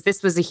 right? Because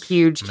this was a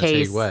huge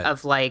case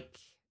of like,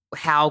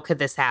 how could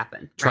this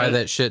happen? Try right?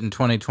 that shit in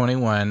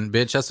 2021.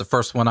 Bitch, that's the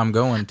first one I'm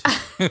going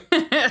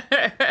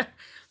to.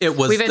 It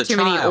was We've had the too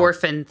child. many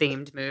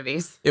orphan-themed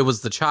movies. It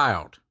was the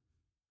child.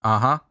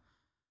 Uh-huh.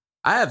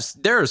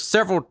 There are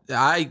several,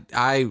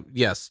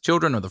 yes,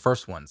 children are the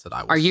first ones that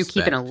I would Are you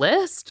suspect. keeping a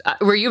list?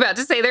 Were you about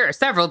to say there are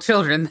several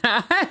children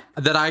that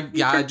I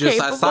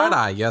capable?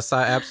 side-eye. Yes,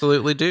 I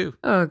absolutely do.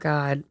 Oh,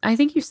 God. I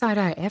think you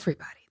side-eye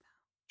everybody.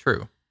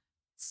 True.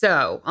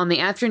 So, on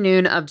the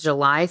afternoon of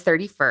July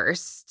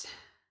 31st,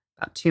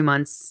 about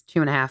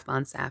 2.5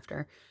 months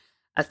after,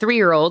 a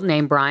 3-year-old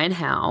named Brian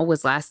Howe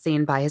was last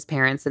seen by his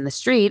parents in the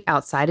street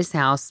outside his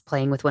house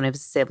playing with one of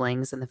his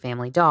siblings and the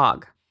family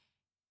dog.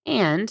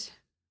 And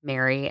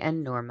Mary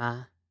and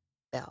Norma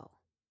Bell.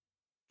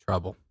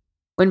 Trouble.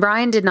 When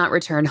Brian did not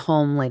return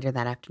home later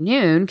that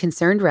afternoon,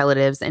 concerned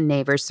relatives and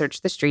neighbors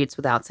searched the streets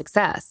without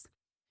success.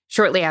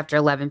 Shortly after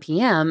 11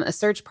 p.m., a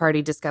search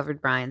party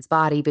discovered Brian's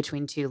body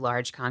between 2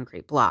 large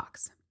concrete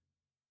blocks.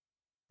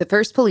 The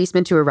first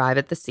policeman to arrive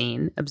at the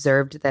scene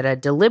observed that a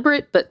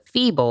deliberate but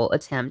feeble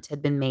attempt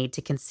had been made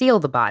to conceal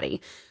the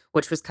body,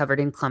 which was covered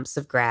in clumps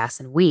of grass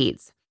and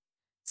weeds.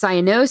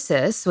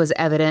 Cyanosis was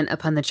evident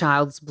upon the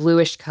child's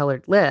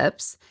bluish-colored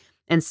lips,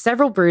 and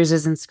several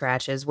bruises and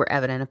scratches were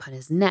evident upon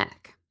his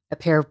neck. A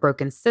pair of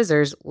broken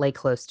scissors lay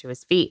close to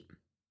his feet.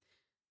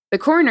 The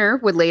coroner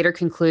would later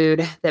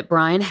conclude that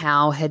Brian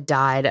Howe had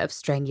died of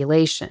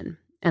strangulation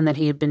and that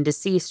he had been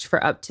deceased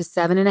for up to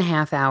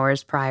 7.5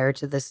 hours prior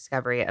to the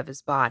discovery of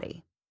his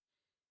body.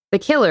 The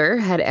killer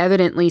had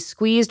evidently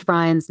squeezed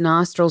Brian's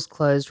nostrils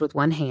closed with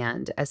one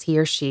hand as he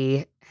or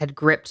she had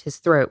gripped his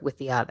throat with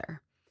the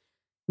other.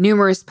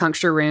 Numerous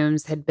puncture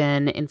wounds had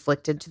been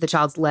inflicted to the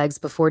child's legs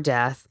before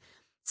death.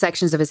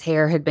 Sections of his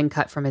hair had been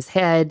cut from his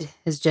head,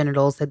 his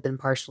genitals had been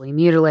partially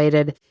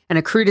mutilated, and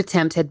a crude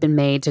attempt had been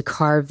made to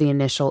carve the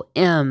initial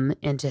M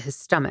into his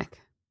stomach.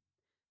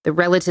 The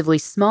relatively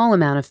small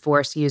amount of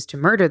force used to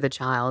murder the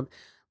child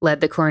led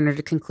the coroner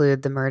to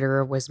conclude the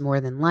murderer was more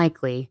than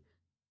likely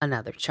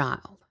another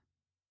child.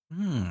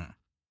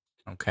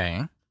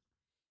 Okay.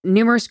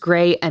 Numerous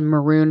gray and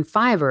maroon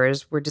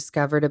fibers were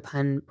discovered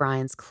upon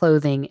Brian's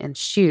clothing and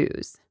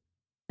shoes.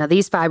 Now,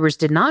 these fibers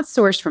did not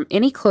source from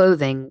any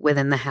clothing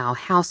within the Howe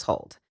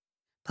household.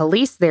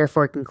 Police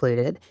therefore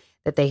concluded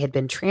that they had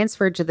been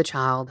transferred to the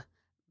child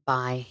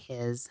by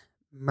his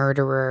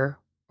murderer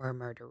or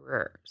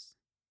murderers.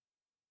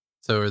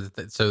 So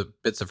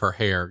bits of her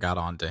hair got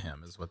onto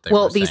him is what they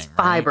were saying, these right?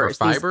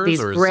 fibers, Or fibers,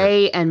 these or is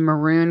gray and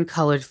maroon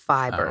colored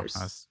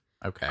fibers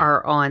okay.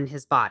 are on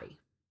his body.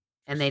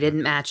 And they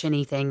didn't match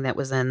anything that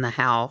was in the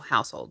Howe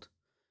household.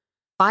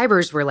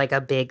 Fibers were like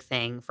a big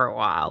thing for a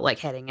while, like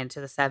heading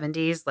into the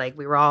 70s. Like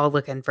we were all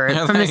looking for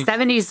from the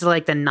 70s to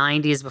like the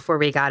 90s before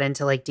we got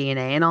into like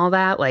DNA and all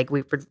that. Like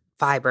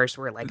fibers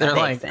were like They're a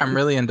big like, thing. I'm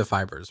really into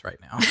fibers right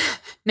now.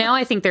 Now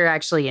I think they're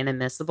actually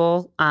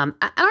inadmissible. I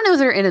don't know if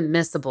they're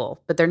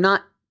inadmissible, but they're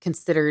not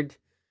considered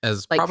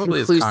As like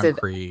probably as conclusive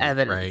concrete,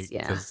 evidence. right?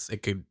 Yeah. Because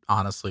it could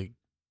honestly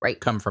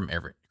come from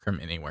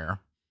anywhere.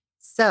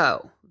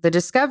 So, the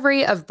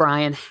discovery of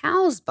Brian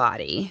Howe's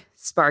body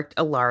sparked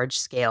a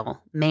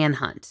large-scale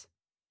manhunt.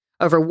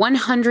 Over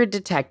 100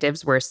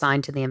 detectives were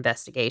assigned to the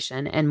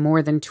investigation, and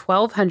more than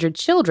 1,200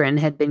 children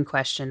had been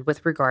questioned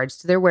with regards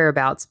to their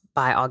whereabouts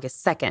by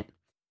August 2nd.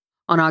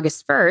 On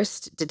August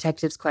 1st,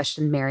 detectives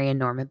questioned Mary and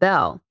Norma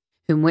Bell,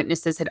 whom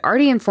witnesses had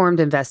already informed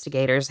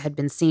investigators had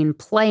been seen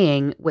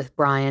playing with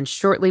Brian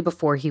shortly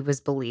before he was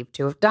believed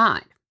to have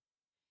died.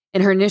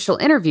 In her initial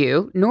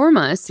interview,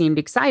 Norma seemed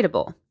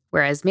excitable,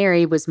 whereas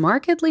Mary was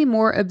markedly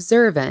more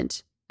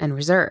observant and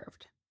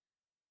reserved.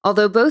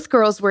 Although both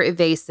girls were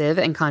evasive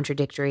and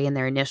contradictory in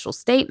their initial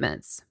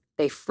statements,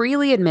 they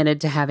freely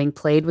admitted to having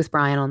played with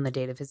Brian on the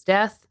date of his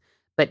death,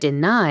 but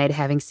denied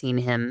having seen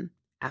him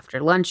after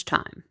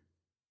lunchtime.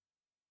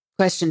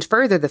 Questioned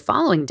further the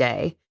following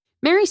day,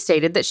 Mary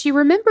stated that she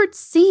remembered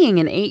seeing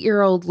an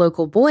 8-year-old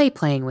local boy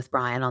playing with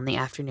Brian on the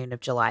afternoon of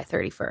July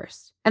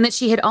 31st, and that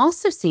she had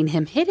also seen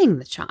him hitting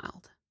the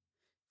child.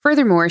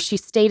 Furthermore, she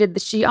stated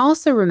that she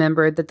also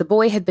remembered that the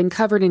boy had been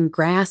covered in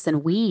grass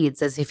and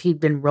weeds as if he'd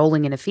been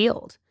rolling in a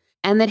field,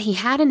 and that he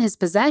had in his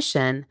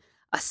possession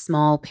a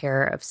small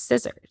pair of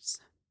scissors.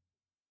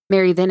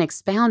 Mary then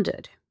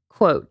expounded,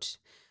 quote,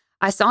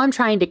 "I saw him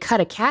trying to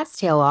cut a cat's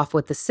tail off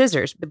with the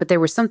scissors, but there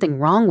was something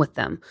wrong with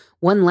them.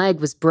 One leg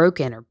was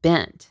broken or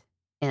bent,"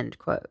 end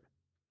quote.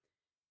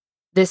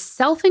 This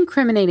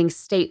self-incriminating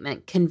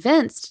statement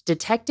convinced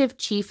Detective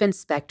Chief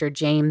Inspector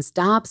James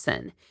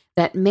Dobson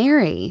that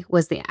Mary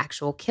was the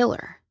actual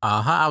killer.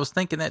 I was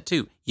thinking that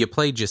too. You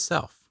played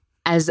yourself.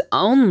 As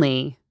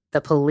only the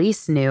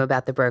police knew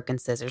about the broken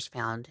scissors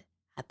found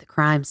at the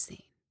crime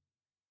scene.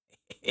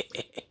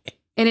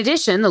 In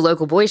addition, the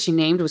local boy she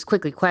named was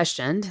quickly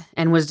questioned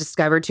and was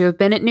discovered to have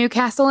been at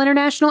Newcastle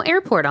International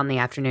Airport on the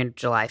afternoon of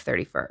July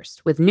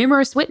 31st, with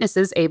numerous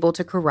witnesses able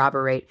to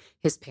corroborate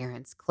his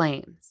parents'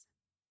 claims.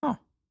 Oh.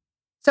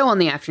 So on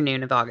the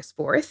afternoon of August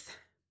 4th,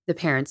 the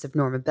parents of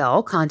Norma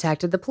Bell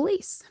contacted the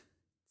police,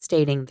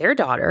 stating their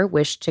daughter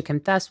wished to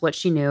confess what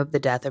she knew of the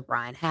death of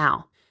Brian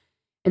Howe.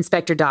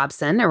 Inspector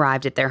Dobson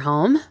arrived at their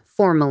home,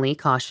 formally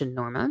cautioned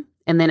Norma,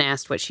 and then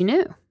asked what she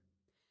knew.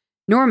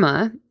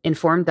 Norma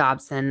informed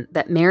Dobson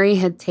that Mary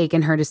had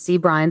taken her to see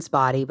Brian's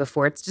body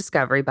before its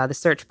discovery by the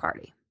search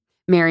party.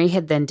 Mary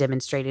had then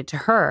demonstrated to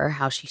her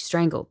how she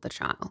strangled the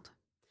child.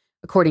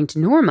 According to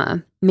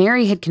Norma,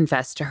 Mary had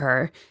confessed to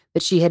her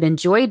that she had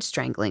enjoyed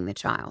strangling the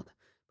child,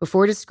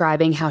 before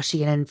describing how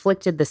she had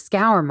inflicted the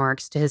scour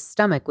marks to his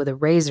stomach with a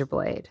razor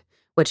blade,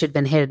 which had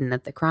been hidden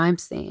at the crime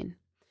scene,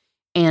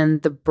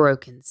 and the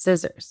broken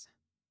scissors.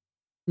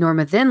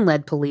 Norma then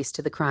led police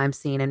to the crime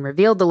scene and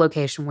revealed the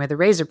location where the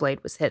razor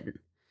blade was hidden.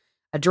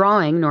 A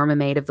drawing Norma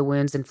made of the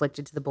wounds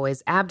inflicted to the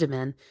boy's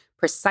abdomen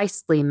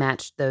precisely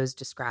matched those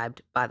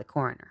described by the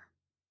coroner.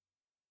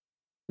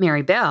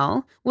 Mary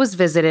Bell was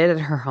visited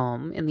at her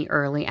home in the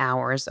early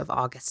hours of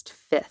August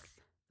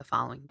 5th, the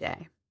following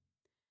day.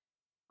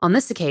 On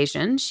this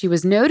occasion, she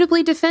was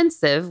notably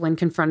defensive when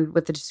confronted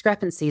with the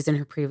discrepancies in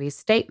her previous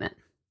statement.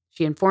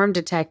 She informed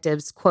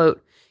detectives,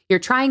 quote, "You're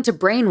trying to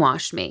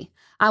brainwash me.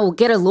 I will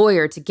get a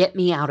lawyer to get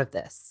me out of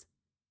this."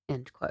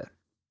 End quote.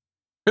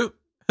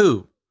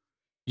 Who?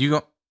 You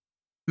go,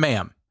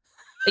 ma'am.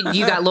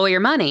 You got lawyer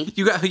money.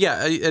 You got,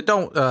 yeah. It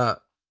don't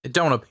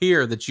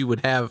appear that you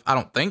would have. I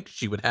don't think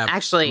she would have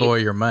Actually,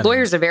 lawyer money.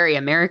 Lawyer's a very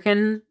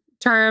American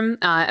term.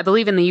 I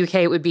believe in the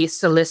UK it would be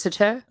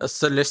solicitor. A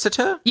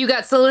solicitor? You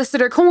got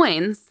solicitor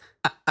coins.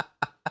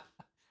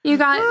 You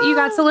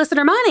got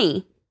solicitor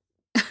money.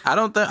 I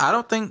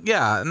don't think.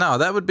 Yeah, no,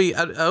 that would be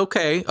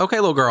okay. Okay,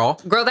 little girl.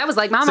 Girl, that was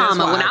like my That's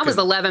mama. why When I I was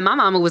could- 11, my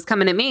mama was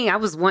coming at me. I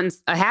was wanting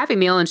a Happy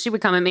Meal, and she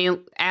would come at me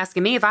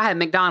asking me if I had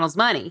McDonald's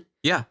money.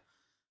 Yeah,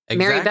 exactly.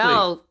 Mary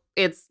Bell,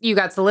 you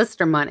got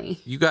solicitor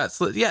money. You got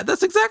yeah.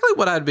 That's exactly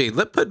what I'd be.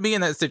 Put me in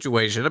that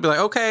situation. I'd be like,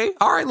 okay,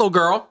 all right, little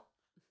girl.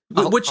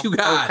 What you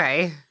got?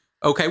 Okay.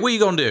 Okay, what you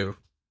gonna do?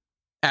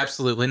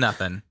 Absolutely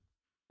nothing.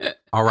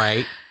 All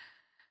right,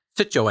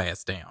 sit your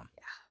ass down.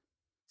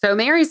 So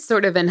Mary's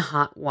sort of in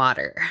hot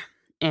water,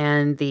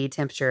 and the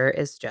temperature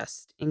is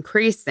just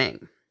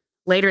increasing.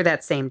 Later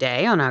that same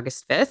day, on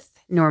August 5th,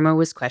 Norma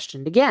was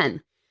questioned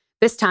again.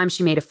 This time,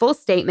 she made a full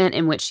statement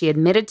in which she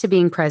admitted to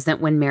being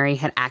present when Mary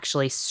had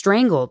actually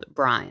strangled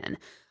Brian.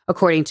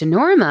 According to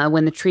Norma,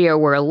 when the trio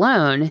were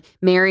alone,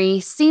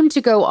 Mary seemed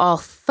to go all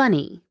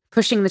funny,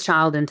 pushing the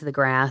child into the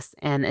grass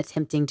and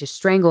attempting to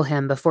strangle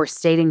him before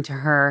stating to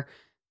her,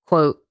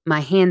 quote,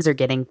 "My hands are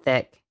getting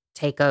thick.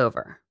 Take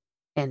over,"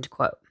 end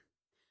quote.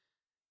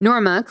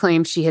 Norma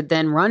claimed she had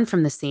then run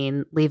from the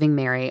scene, leaving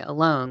Mary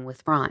alone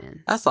with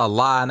Brian. That's a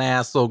lying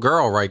ass little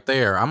girl right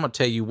there. I'm gonna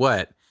tell you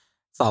what.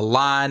 It's a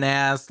lying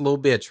ass little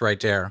bitch right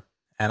there.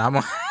 And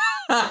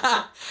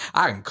I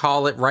can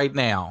call it right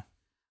now.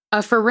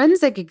 A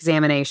forensic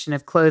examination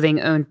of clothing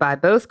owned by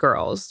both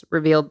girls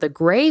revealed the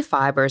gray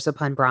fibers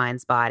upon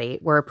Brian's body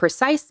were a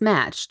precise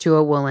match to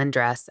a woolen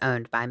dress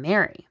owned by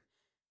Mary.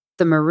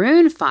 The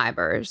maroon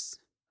fibers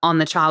on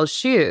the child's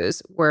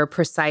shoes were a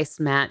precise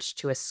match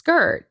to a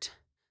skirt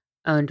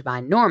owned by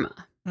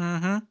Norma.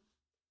 Mm-hmm.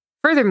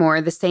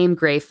 Furthermore, the same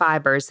gray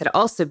fibers had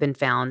also been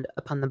found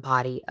upon the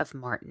body of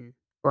Martin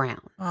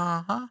Brown.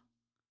 Uh-huh.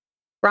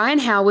 Brian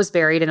Howe was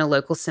buried in a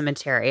local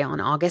cemetery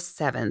on August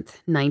 7th,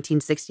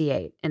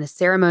 1968, in a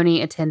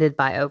ceremony attended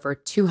by over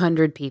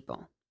 200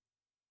 people.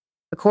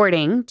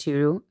 According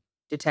to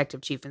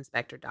Detective Chief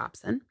Inspector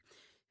Dobson,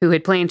 who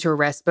had planned to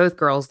arrest both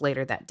girls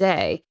later that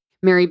day,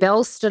 Mary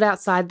Bell stood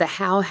outside the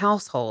Howe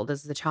household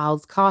as the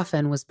child's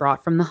coffin was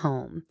brought from the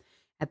home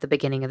at the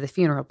beginning of the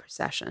funeral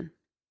procession.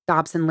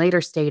 Dobson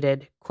later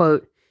stated,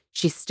 quote,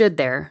 "She stood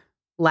there,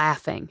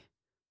 laughing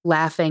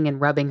and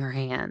rubbing her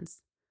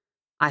hands.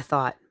 I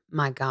thought,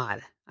 my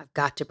God, I've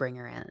got to bring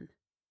her in.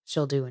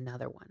 She'll do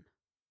another one."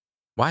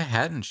 Why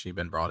hadn't she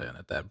been brought in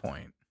at that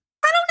point?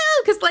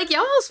 Because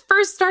y'all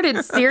first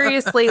started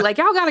seriously, y'all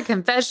got a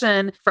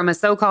confession from a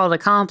so-called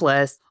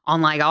accomplice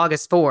on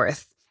August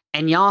 4th,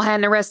 and y'all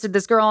hadn't arrested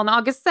this girl on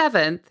August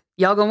 7th.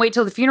 Y'all gonna wait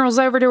till the funeral's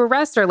over to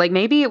arrest her?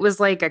 Maybe it was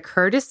a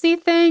courtesy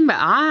thing, but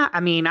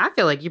I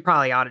feel like you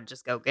probably ought to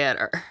just go get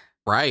her.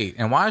 Right.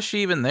 And why is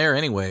she even there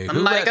anyway?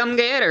 Come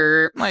get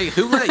her.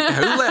 Who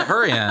let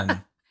her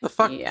in? The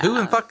fuck? Yeah. Who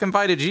in fuck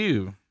invited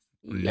you?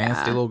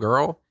 Nasty little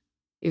girl.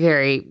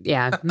 Very,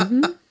 yeah.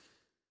 Mhm.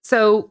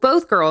 So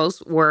both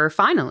girls were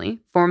finally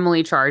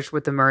formally charged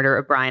with the murder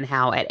of Brian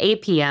Howe at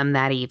 8 p.m.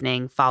 that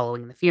evening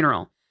following the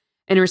funeral.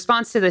 In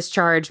response to this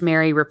charge,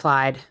 Mary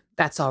replied,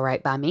 "That's all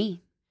right by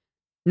me."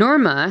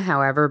 Norma,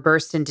 however,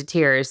 burst into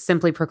tears,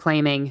 simply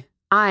proclaiming,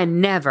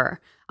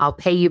 I'll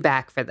pay you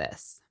back for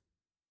this."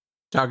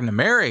 Talking to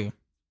Mary.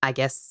 I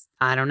guess,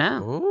 I don't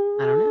know.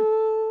 Ooh. I don't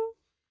know.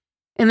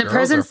 In the Girls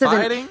presence are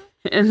of fighting.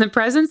 In the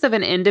presence of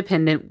an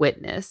independent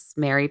witness,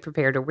 Mary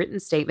prepared a written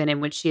statement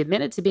in which she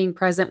admitted to being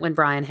present when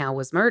Brian Howe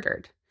was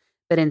murdered,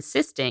 but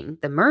insisting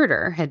the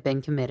murder had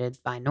been committed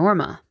by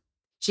Norma.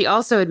 She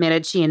also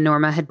admitted she and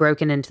Norma had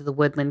broken into the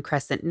Woodland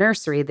Crescent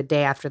nursery the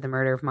day after the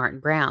murder of Martin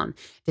Brown,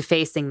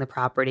 defacing the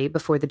property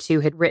before the two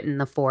had written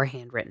the 4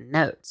 handwritten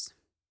notes.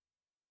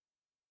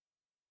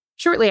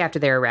 Shortly after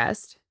their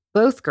arrest,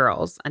 both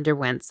girls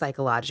underwent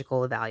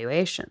psychological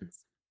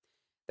evaluations.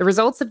 The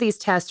results of these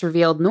tests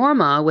revealed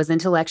Norma was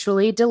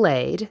intellectually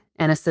delayed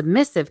and a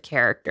submissive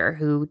character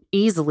who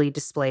easily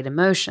displayed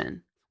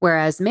emotion,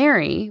 whereas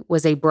Mary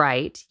was a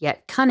bright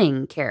yet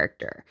cunning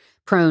character,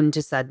 prone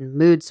to sudden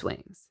mood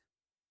swings.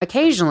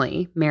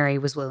 Occasionally, Mary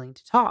was willing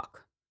to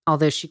talk,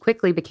 although she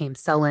quickly became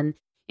sullen,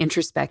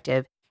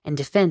 introspective, and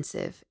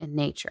defensive in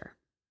nature.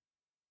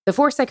 The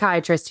 4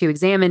 psychiatrists who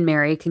examined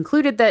Mary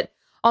concluded that,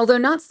 although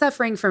not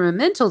suffering from a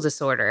mental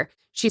disorder,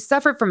 she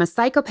suffered from a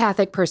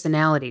psychopathic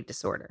personality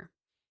disorder.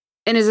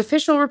 In his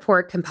official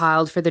report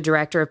compiled for the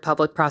Director of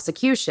Public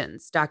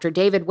Prosecutions, Dr.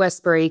 David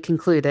Westbury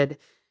concluded,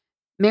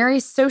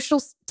 Mary's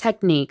social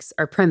techniques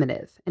are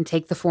primitive and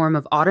take the form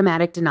of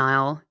automatic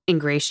denial,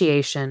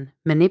 ingratiation,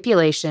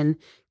 manipulation,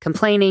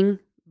 complaining,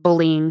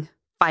 bullying,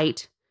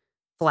 fight,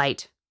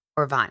 flight,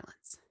 or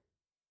violence.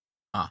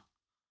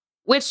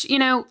 Which,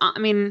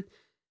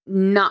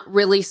 not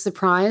really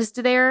surprised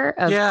there.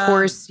 Of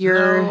course,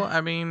 you're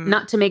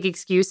not to make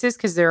excuses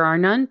because there are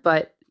none,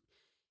 but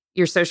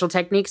your social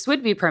techniques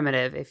would be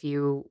primitive if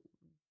you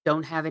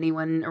don't have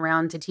anyone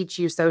around to teach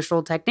you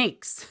social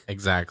techniques.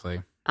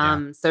 Exactly.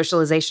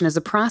 Socialization is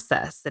a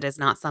process. It is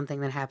not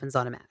something that happens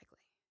automatically.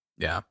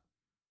 Yeah.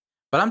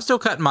 But I'm still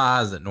cutting my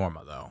eyes at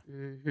Norma, though.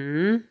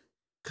 Mm-hmm.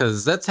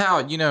 Because that's how,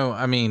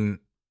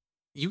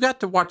 you got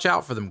to watch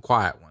out for them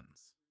quiet ones,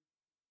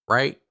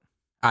 right?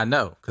 I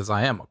know, because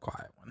I am a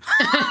quiet one.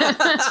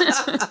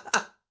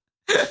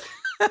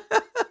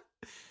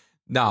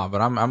 No,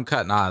 but I'm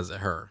cutting eyes at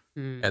her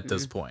at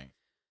this point.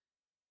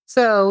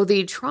 So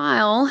the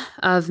trial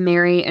of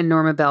Mary and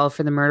Norma Bell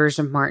for the murders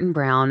of Martin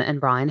Brown and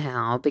Brian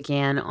Howe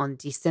began on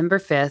December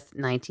 5th,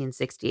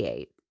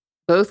 1968.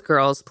 Both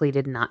girls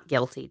pleaded not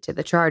guilty to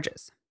the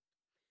charges.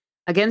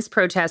 Against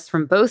protests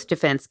from both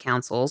defense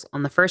counsels,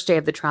 on the first day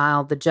of the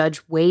trial, the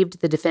judge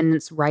waived the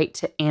defendants' right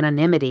to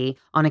anonymity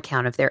on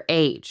account of their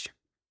age.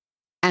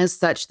 As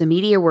such, the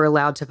media were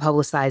allowed to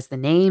publicize the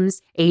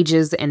names,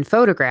 ages, and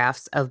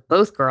photographs of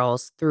both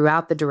girls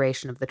throughout the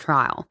duration of the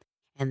trial,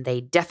 and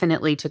they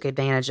definitely took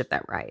advantage of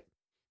that right.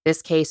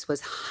 This case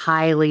was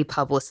highly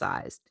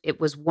publicized. It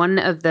was one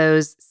of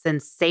those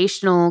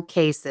sensational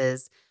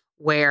cases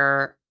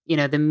where,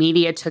 the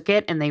media took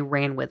it and they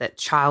ran with it.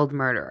 Child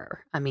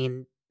murderer.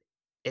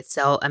 It's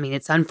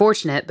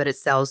unfortunate, but it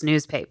sells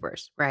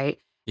newspapers, right?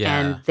 Yeah.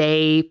 And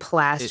they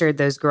plastered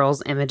those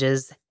girls'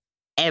 images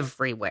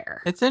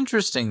everywhere. It's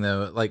interesting,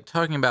 though, like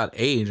talking about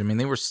age.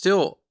 They were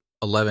still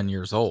 11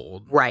 years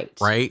old. Right.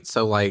 Right?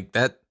 So,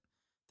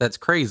 that's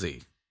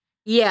crazy.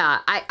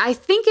 Yeah. I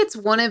think it's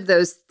one of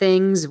those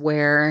things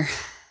where,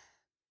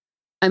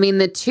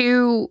 the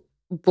 2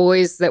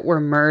 boys that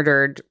were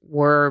murdered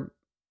were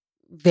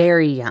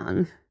very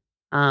young,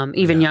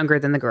 younger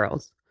than the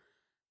girls,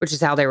 which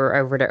is how they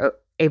were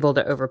able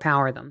to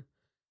overpower them.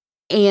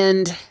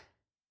 And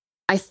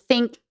I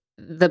think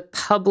the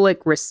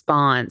public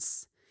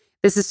response,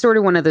 this is sort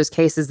of one of those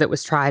cases that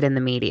was tried in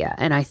the media.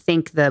 And I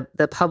think the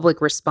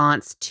public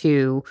response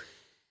to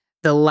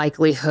the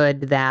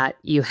likelihood that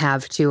you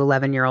have 2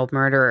 11-year-old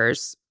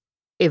murderers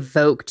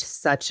evoked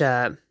such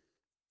a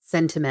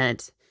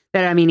sentiment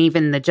that,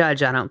 even the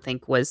judge, I don't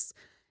think, was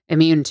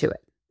immune to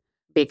it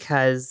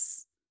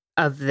because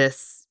of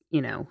this,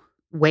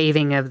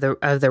 waiving of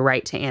the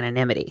right to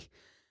anonymity.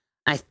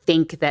 I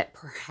think that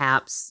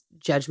perhaps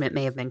judgment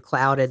may have been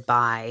clouded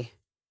by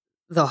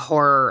the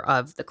horror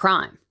of the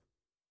crime.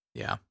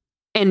 Yeah.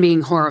 And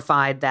being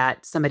horrified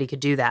that somebody could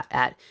do that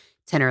at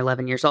 10 or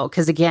 11 years old.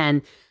 Because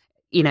again,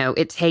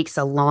 it takes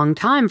a long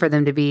time for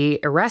them to be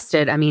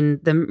arrested.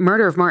 The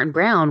murder of Martin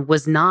Brown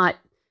was not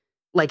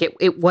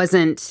it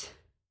wasn't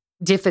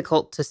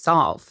difficult to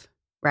solve,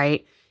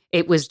 right?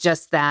 It was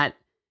just that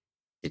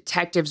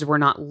detectives were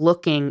not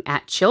looking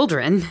at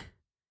children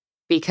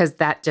because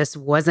that just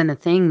wasn't a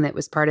thing that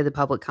was part of the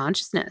public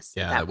consciousness.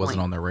 Yeah, it wasn't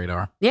on their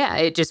radar. Yeah,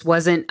 it just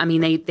wasn't.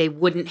 They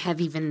wouldn't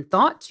have even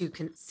thought to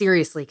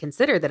seriously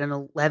consider that an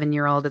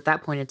 11-year-old, at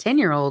that point, a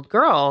 10-year-old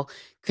girl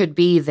could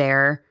be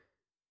their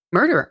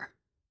murderer.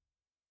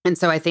 And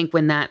so I think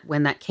when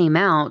that came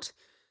out,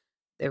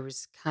 there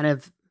was kind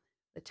of,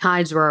 the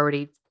tides were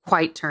already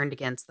quite turned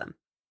against them.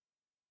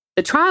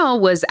 The trial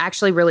was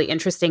actually really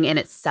interesting in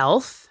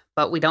itself,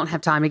 but we don't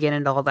have time to get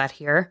into all that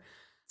here.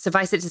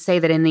 Suffice it to say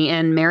that in the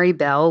end, Mary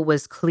Bell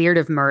was cleared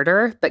of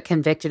murder, but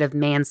convicted of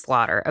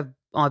manslaughter of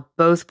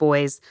both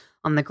boys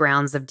on the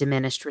grounds of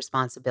diminished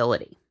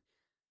responsibility.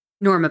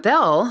 Norma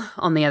Bell,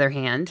 on the other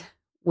hand,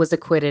 was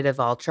acquitted of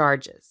all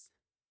charges.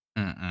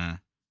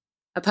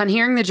 Upon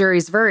hearing the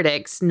jury's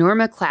verdicts,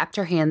 Norma clapped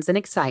her hands in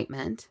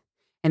excitement,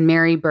 and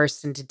Mary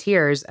burst into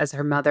tears as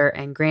her mother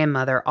and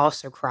grandmother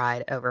also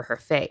cried over her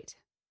fate.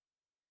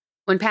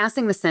 When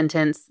passing the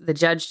sentence, the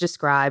judge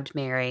described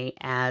Mary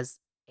as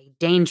a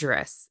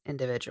dangerous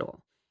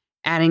individual,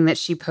 adding that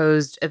she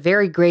posed a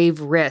very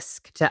grave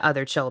risk to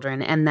other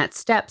children and that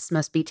steps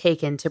must be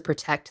taken to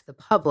protect the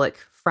public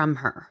from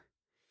her.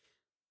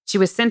 She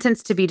was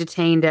sentenced to be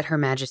detained at Her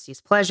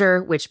Majesty's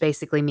pleasure, which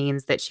basically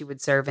means that she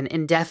would serve an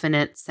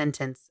indefinite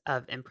sentence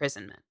of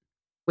imprisonment,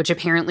 which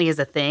apparently is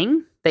a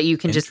thing that you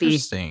can just be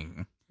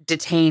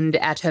detained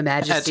at Her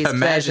Majesty's At Her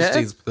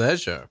Majesty's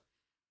pleasure.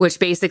 Which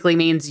basically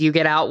means you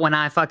get out when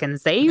I fucking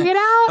say you get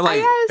out,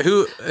 Like, I guess.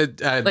 who,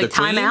 Like, the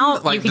time queen?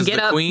 out, Like, you can does get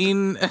the up.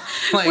 queen,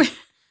 like,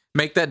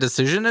 make that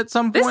decision at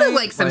some This point? is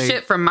like some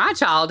shit from my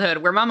childhood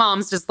where my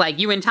mom's just like,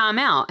 you in time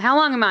out. How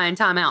long am I in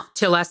time out?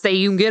 Till I say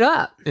you can get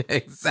up.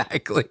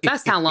 Exactly.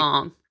 That's how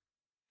long.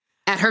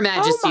 At Her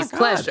Majesty's God.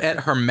 pleasure. At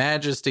Her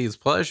Majesty's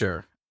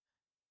pleasure.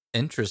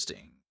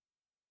 Interesting.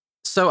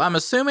 So I'm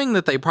assuming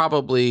that they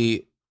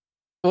probably,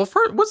 well,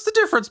 first, what's the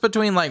difference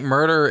between like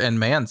murder and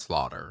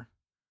manslaughter?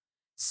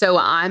 So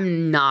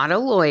I'm not a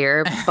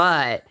lawyer,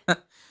 but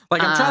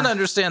Like, I'm trying to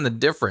understand the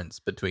difference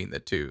between the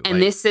two. and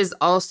Like, this is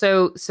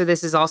also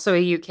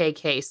a UK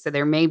case, so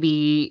there may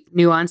be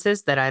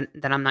nuances that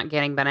I'm not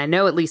getting, but I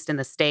know at least in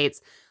the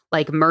States,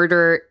 like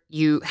murder,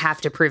 you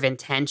have to prove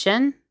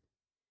intention.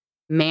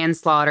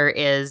 Manslaughter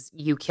is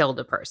you killed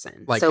a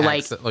person. like, So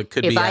like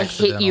could if be I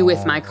hit you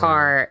with my accidental or-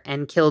 car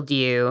and killed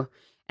you,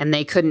 and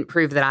they couldn't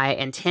prove that I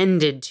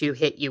intended to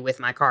hit you with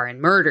my car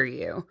and murder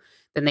you,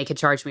 then they could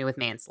charge me with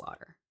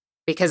manslaughter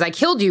because I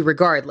killed you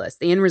regardless.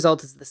 The end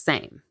result is the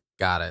same.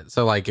 Got it.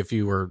 So, like, if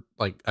you were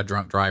like a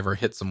drunk driver,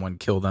 hit someone,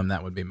 kill them,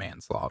 that would be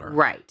manslaughter.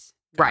 Right.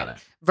 Got Right.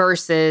 it.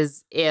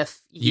 Versus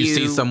if You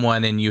see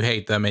someone and you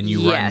hate them and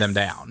you run them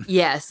down.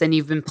 Yes, and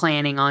you've been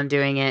planning on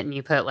doing it and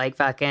you put like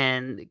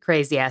fucking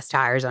crazy ass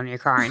tires on your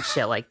car and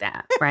shit like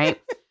that,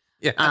 right?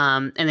 Yeah.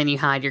 And then you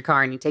hide your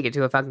car and you take it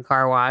to a fucking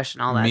car wash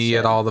and all that Me shit.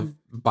 at all the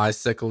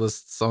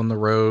bicyclists on the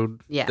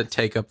road Yes. that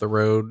take up the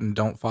road and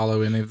don't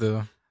follow any of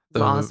the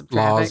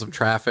Laws of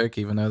traffic,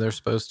 even though they're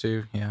supposed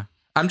to. Yeah.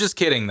 I'm just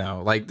kidding,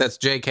 though. Like, that's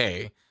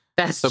JK.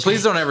 That's So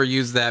please don't ever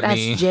use that That's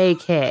me.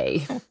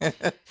 JK.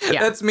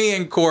 Yeah. That's me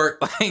in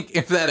court, like,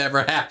 if that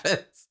ever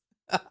happens.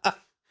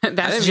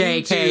 That's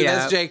JK.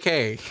 That's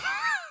JK.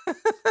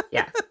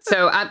 Yeah.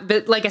 So,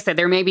 but like I said,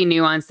 there may be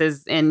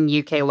nuances in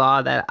UK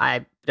law that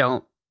I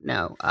don't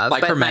know of.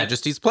 Like but Her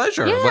Majesty's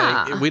pleasure.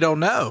 Yeah. Like, we don't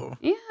know.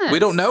 Yes. We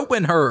don't know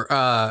when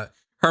Her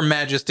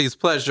Majesty's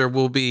pleasure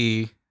will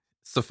be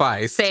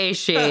sufficed.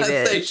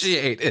 Satiated.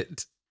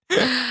 Satiated.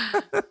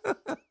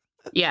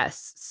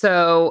 Yes.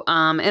 So,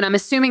 and I'm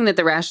assuming that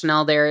the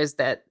rationale there is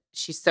that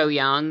she's so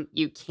young,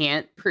 you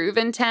can't prove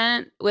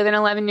intent with an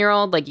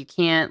 11-year-old. Like you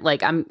can't,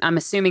 like, I'm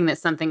assuming that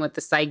something with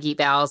the psyche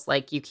vows,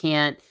 like you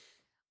can't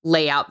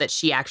lay out that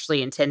she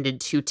actually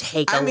intended to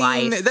take a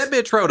life. That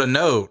bitch wrote a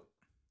note.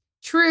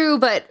 True,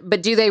 but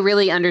do they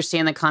really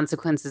understand the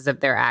consequences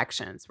of their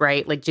actions,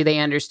 right? Like, do they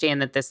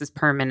understand that this is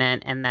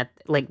permanent and that,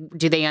 like,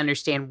 do they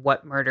understand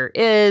what murder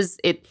is?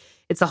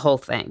 It's a whole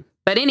thing.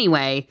 But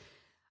anyway,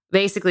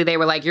 basically they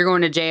were like, you're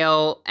going to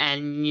jail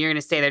and you're going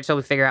to stay there till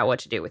we figure out what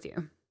to do with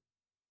you.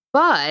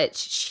 But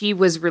she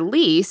was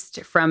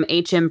released from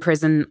HM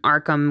Prison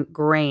Arkham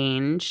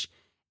Grange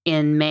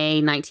in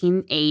May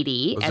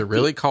 1980. Was it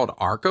really called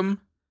Arkham?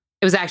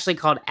 It was actually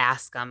called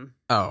Askham.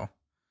 Oh.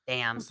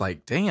 Damn. It's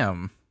like,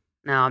 damn.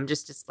 No, I'm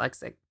just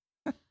dyslexic.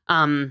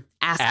 Askham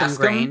Askham?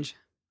 Grange.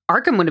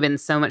 Arkham would have been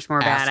so much more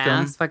Askham?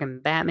 badass. Fucking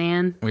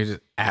Batman. We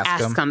just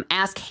ask him. Askham.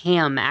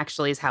 Askham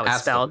actually is how it's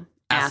Askham. spelled.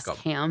 Askham.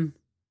 Askham.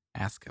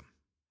 Ask him.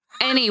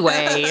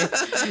 Anyway,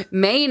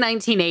 May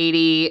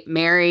 1980,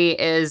 Mary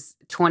is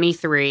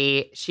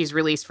 23. She's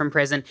released from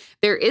prison.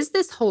 There is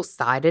this whole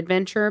side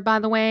adventure, by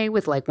the way,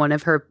 with like one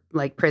of her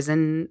like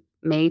prison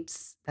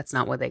mates. That's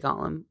not what they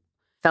call them.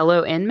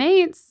 Fellow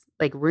inmates?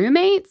 Like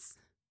roommates?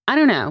 I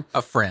don't know.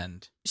 A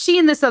friend. She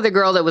and this other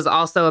girl that was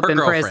also up Her in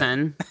girlfriend.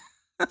 prison.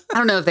 I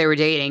don't know if they were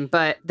dating,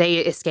 but they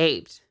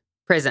escaped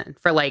prison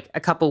for like a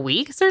couple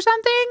weeks or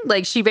something.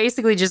 Like she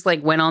basically just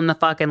like went on the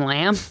fucking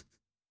lam.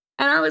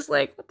 And I was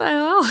like, what the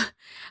hell?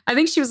 I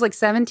think she was like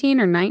 17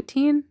 or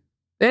 19.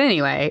 But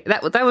anyway,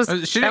 that was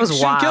She that was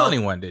didn't wild. kill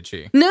anyone, did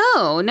she?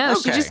 No,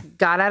 she Okay. just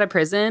got out of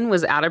prison,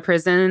 was out of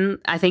prison.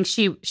 I think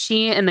she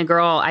and the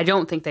girl, I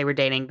don't think they were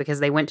dating because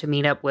they went to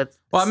meet up with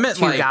Well, I meant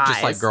two like guys.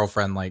 just like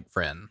girlfriend, like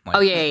friend. Like, Oh,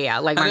 yeah.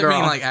 Like I my didn't girl.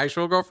 mean like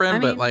actual girlfriend, I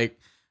but mean, like,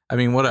 I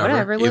mean,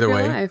 whatever. Live Either your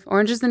way. life.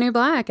 Orange is the new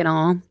black and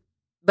all.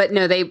 But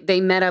no,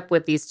 they met up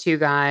with these two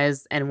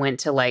guys and went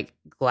to like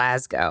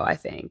Glasgow, I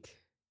think,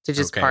 to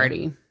just Okay.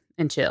 party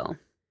and chill.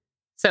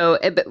 So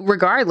but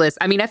regardless,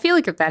 I mean, I feel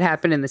like if that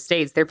happened in the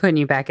States, they're putting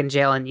you back in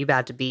jail and you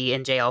about to be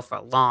in jail for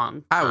a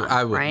long time,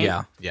 I would,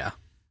 right? yeah.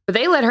 But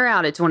they let her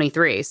out at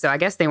 23, so I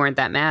guess they weren't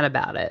that mad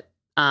about it.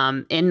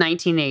 In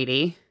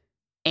 1980,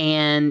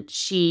 and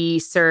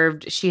she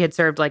had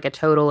served like a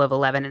total of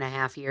 11 and a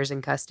half years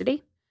in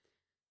custody.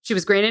 She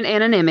was granted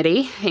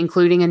anonymity,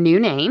 including a new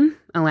name,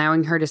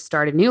 allowing her to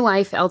start a new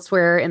life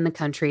elsewhere in the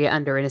country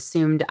under an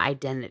assumed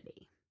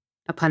identity.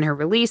 Upon her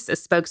release, a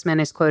spokesman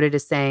is quoted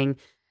as saying,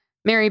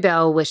 Mary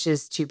Bell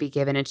wishes to be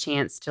given a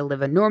chance to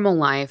live a normal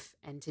life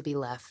and to be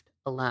left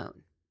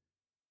alone.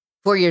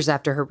 4 years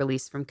after her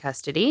release from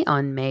custody,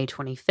 on May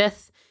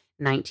 25th,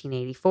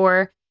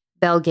 1984,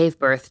 Bell gave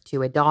birth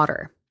to a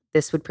daughter.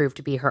 This would prove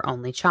to be her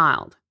only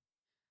child.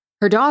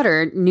 Her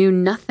daughter knew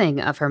nothing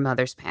of her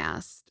mother's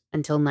past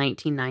until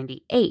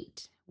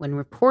 1998, when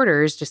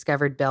reporters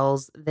discovered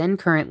Bell's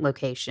then-current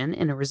location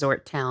in a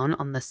resort town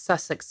on the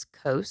Sussex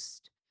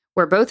coast,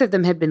 where both of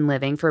them had been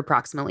living for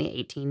approximately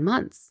 18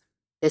 months.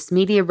 This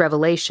media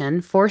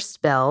revelation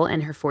forced Bell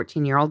and her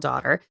 14-year-old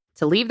daughter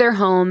to leave their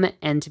home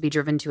and to be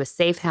driven to a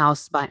safe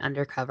house by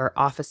undercover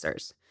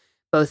officers.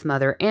 Both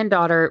mother and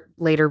daughter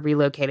later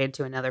relocated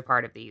to another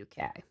part of the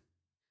UK.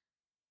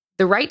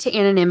 The right to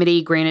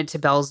anonymity granted to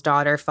Bell's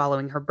daughter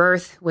following her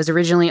birth was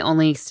originally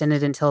only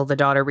extended until the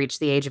daughter reached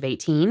the age of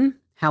 18.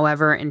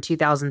 However, in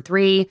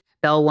 2003,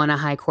 Bell won a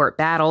high court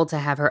battle to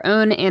have her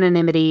own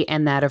anonymity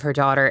and that of her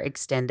daughter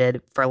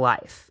extended for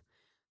life.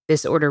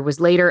 This order was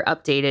later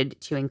updated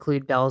to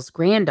include Bell's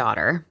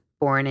granddaughter,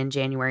 born in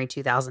January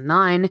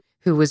 2009,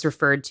 who was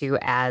referred to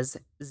as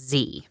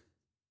Z.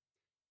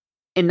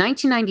 In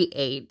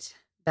 1998,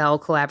 Bell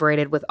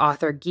collaborated with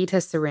author Gita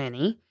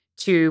Sereni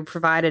to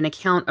provide an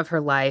account of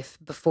her life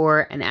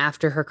before and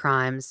after her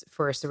crimes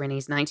for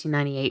Sereni's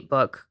 1998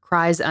 book,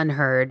 Cries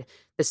Unheard,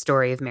 The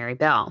Story of Mary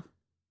Bell.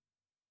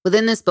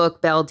 Within this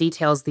book, Bell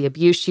details the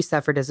abuse she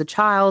suffered as a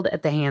child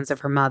at the hands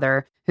of her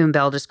mother, whom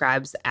Bell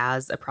describes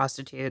as a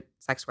prostitute,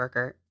 sex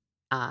worker,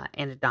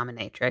 and a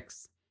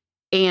dominatrix.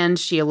 And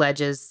she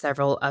alleges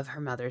several of her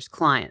mother's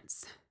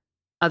clients.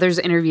 Others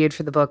interviewed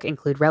for the book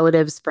include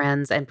relatives,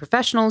 friends, and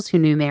professionals who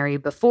knew Mary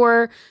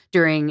before,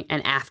 during,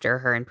 and after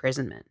her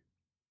imprisonment.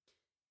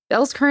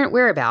 Bell's current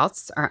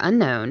whereabouts are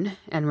unknown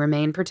and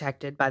remain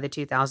protected by the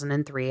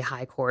 2003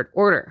 High Court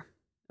order.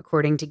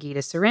 According to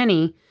Gita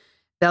Sereni,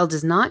 Bell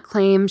does not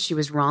claim she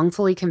was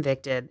wrongfully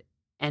convicted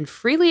and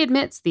freely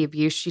admits the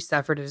abuse she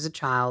suffered as a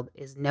child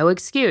is no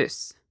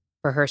excuse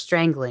for her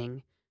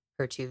strangling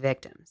her two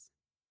victims.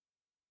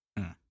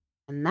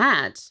 And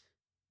that,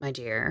 my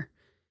dear,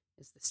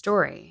 is the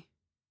story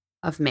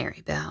of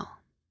Mary Bell.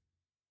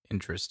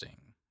 Interesting.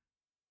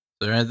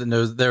 There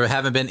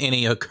haven't been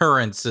any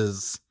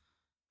occurrences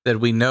that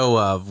we know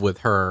of with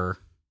her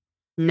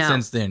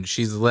since then.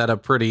 She's led a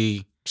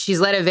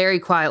very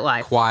quiet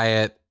life.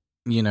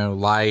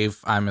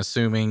 Life. I'm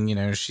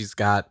assuming, she's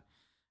got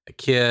a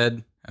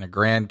kid and a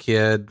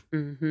grandkid.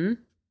 Mm-hmm.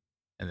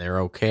 And they're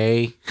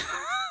okay.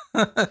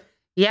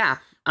 Yeah.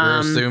 We're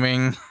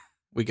assuming.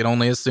 We can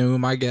only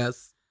assume, I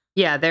guess.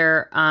 Yeah,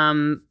 they're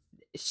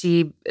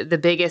the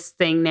biggest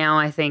thing now,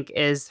 I think,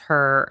 is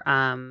her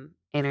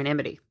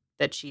anonymity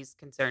that she's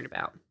concerned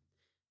about.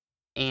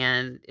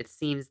 And it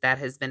seems that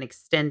has been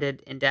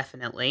extended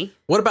indefinitely.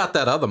 What about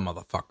that other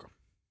motherfucker?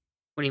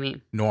 What do you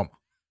mean? Norma.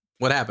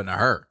 What happened to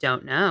her?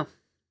 Don't know.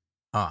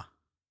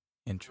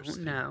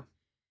 Interesting. Don't know.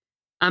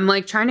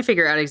 I'm trying to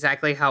figure out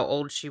exactly how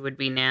old she would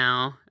be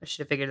now. I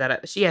should have figured that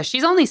out.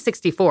 She's only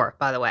 64,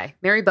 by the way.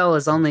 Mary Bell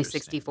is only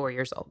 64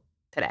 years old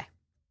today.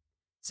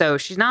 So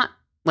she's not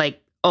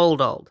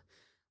old.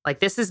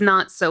 This is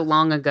not so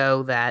long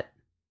ago that,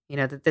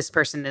 that this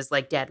person is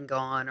dead and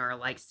gone or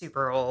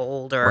super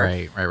old or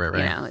right.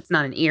 It's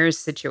not an ears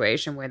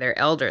situation where they're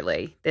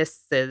elderly.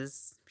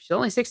 She's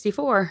only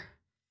 64.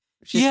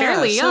 She's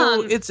fairly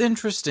young. So it's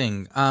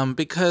interesting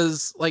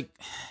because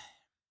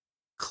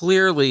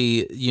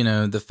clearly,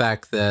 the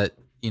fact that,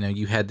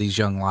 you had these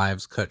young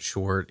lives cut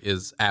short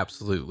is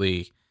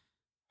absolutely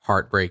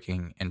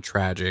heartbreaking and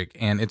tragic.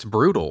 And it's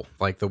brutal.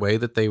 The way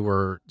that they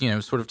were,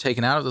 sort of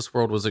taken out of this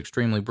world was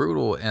extremely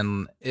brutal.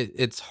 And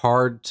it's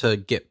hard to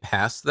get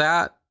past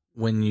that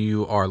when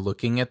you are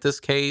looking at this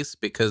case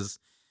because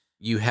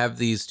you have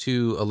these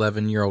two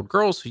 11-year-old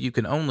girls who you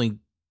can only,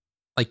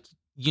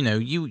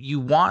 you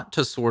want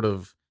to sort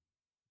of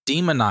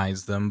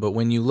demonize them, but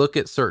when you look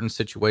at certain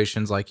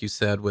situations, like you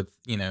said, with,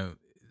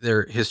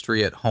 their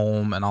history at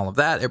home and all of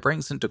that, it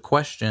brings into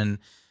question,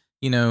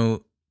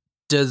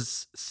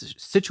 does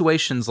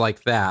situations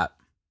like that,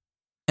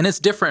 and it's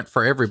different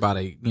for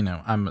everybody,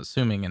 I'm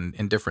assuming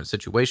in different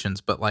situations,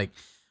 but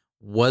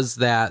was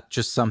that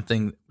just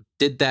something,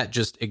 did that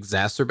just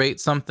exacerbate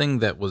something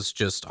that was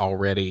just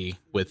already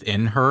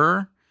within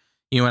her?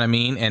 You know what I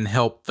mean? And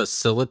help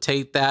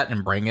facilitate that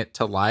and bring it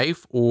to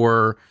life?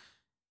 Or,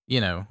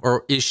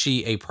 or is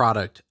she a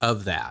product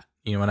of that?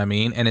 You know what I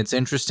mean? And it's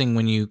interesting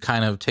when you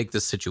kind of take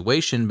this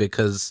situation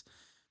because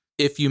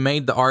if you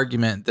made the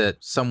argument that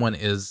someone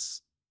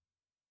is,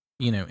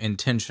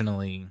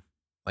 intentionally,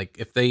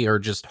 if they are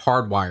just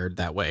hardwired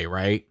that way,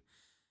 right?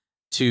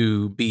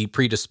 To be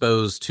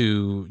predisposed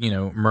to,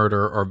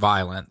 murder or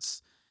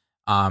violence.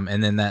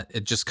 And then that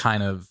it just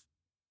kind of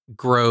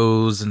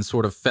grows and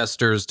sort of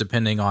festers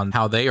depending on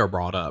how they are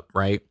brought up,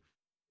 right?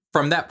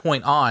 From that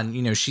point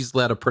on, she's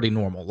led a pretty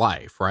normal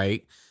life,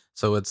 right?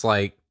 So it's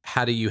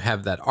how do you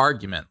have that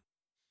argument?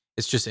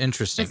 It's just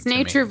interesting. It's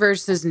nature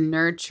versus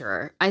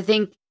nurture. I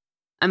think,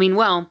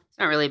 it's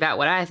not really about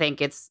what I think.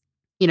 It's,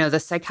 the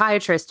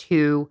psychiatrist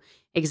who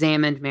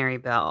examined Mary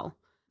Bell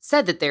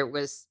said that there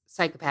was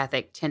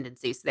psychopathic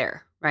tendencies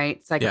there,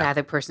 right?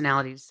 Psychopathic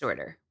personality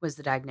disorder was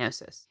the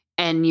diagnosis.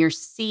 And you're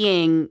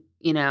seeing,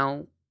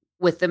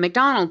 with the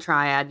McDonald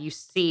triad, you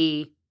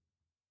see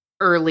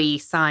early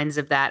signs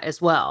of that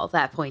as well.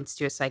 That points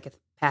to a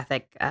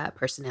psychopathic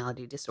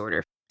personality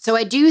disorder. So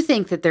I do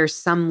think that there's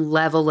some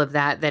level of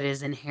that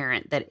is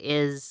inherent, that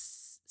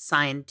is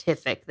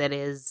scientific, that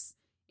is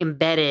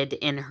embedded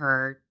in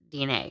her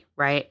DNA,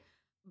 right?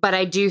 But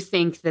I do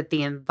think that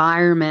the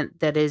environment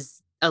that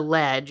is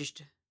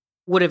alleged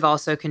would have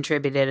also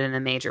contributed in a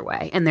major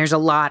way. And there's a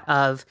lot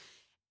of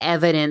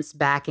evidence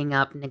backing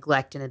up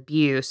neglect and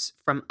abuse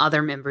from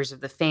other members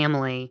of the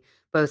family,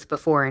 both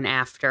before and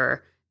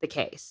after the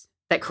case,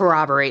 that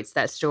corroborates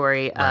that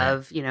story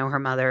of, her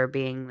mother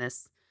being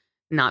this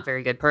not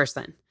very good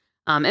person.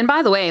 And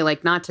by the way,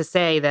 not to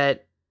say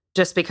that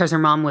just because her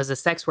mom was a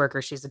sex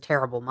worker, she's a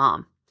terrible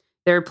mom.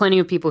 There are plenty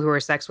of people who are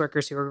sex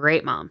workers who are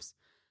great moms.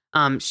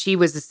 She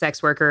was a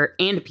sex worker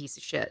and a piece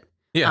of shit.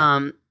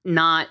 Yeah.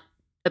 Not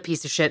a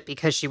piece of shit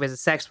because she was a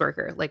sex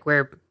worker.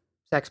 We're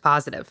sex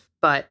positive.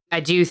 But I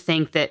do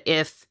think that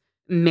if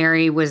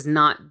Mary was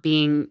not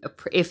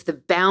if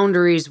the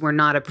boundaries were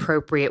not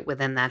appropriate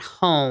within that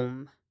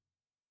home,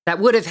 that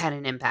would have had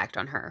an impact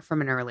on her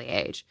from an early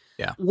age.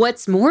 Yeah.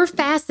 What's more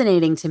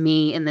fascinating to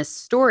me in this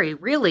story,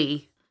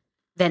 really,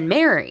 than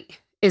Mary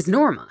is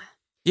Norma.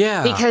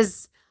 Yeah.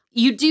 Because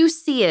you do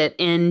see it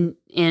in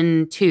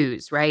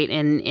twos, right?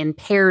 In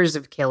pairs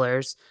of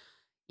killers.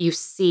 You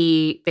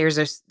see there's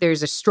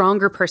a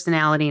stronger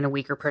personality and a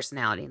weaker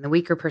personality. And the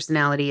weaker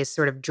personality is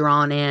sort of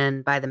drawn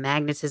in by the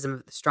magnetism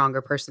of the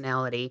stronger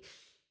personality.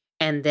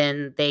 And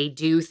then they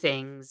do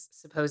things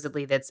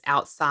supposedly that's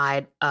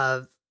outside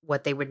of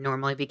what they would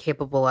normally be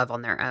capable of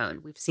on their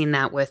own. We've seen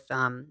that with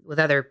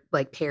other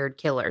paired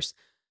killers.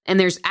 And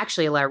there's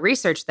actually a lot of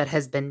research that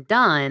has been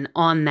done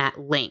on that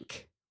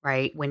link,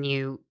 right? When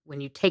you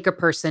take a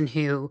person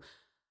who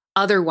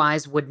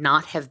otherwise would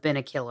not have been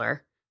a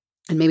killer,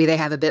 and maybe they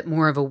have a bit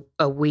more of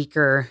a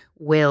weaker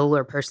will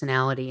or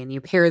personality, and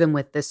you pair them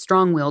with this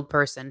strong-willed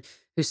person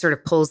who sort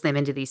of pulls them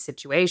into these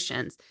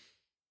situations,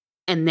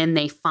 and then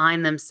they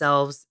find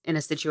themselves in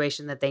a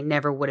situation that they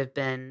never would have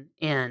been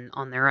in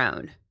on their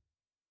own.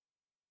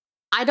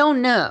 I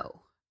don't know.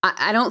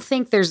 I don't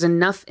think there's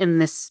enough in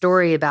this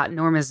story about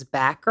Norma's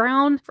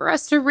background for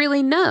us to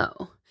really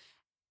know.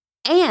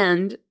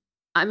 And,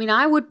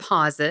 I would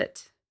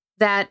posit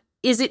that,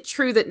 is it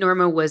true that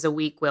Norma was a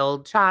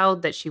weak-willed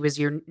child, that she was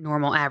your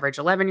normal average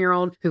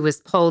 11-year-old who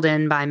was pulled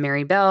in by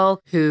Mary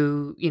Bell,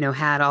 who,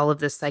 had all of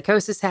this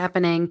psychosis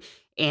happening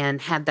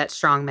and had that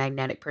strong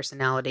magnetic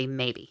personality?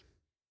 Maybe.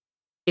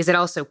 Is it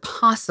also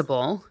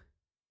possible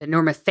that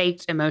Norma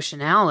faked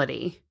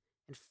emotionality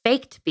and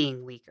faked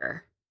being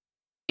weaker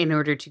in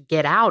order to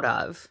get out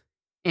of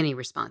any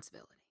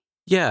responsibility?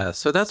 Yeah,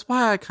 so that's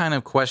why I kind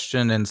of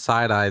question and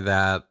side-eye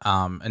that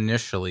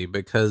initially,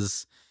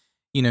 because,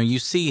 you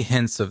see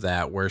hints of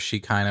that where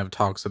she kind of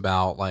talks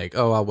about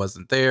oh, I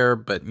wasn't there,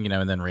 but,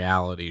 and then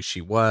reality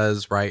she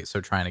was, right? So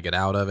trying to get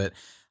out of it.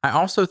 I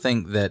also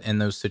think that in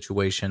those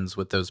situations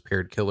with those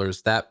paired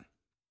killers, that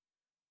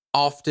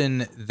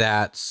often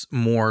that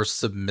more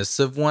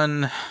submissive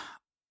one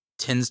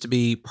tends to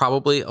be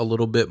probably a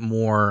little bit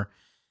more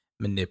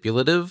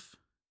manipulative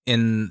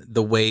in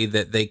the way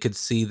that they could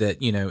see that,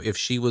 if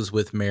she was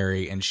with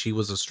Mary and she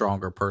was a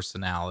stronger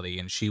personality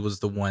and she was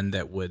the one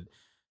that would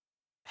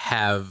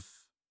have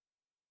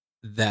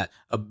that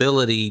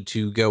ability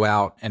to go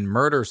out and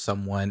murder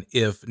someone,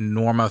 if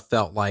Norma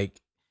felt like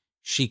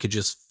she could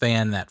just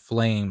fan that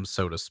flame,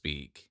 so to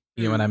speak,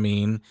 you know what I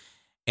mean?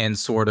 And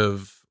sort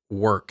of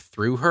work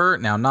through her.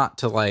 Now, not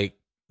to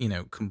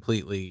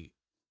completely,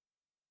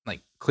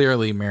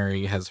 clearly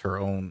Mary has her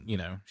own,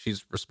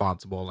 she's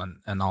responsible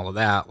and all of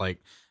that.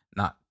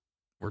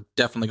 We're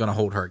definitely going to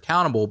hold her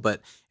accountable,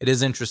 but it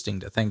is interesting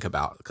to think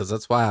about, because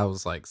that's why I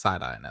was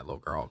side-eyeing that little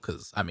girl.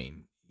 Because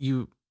and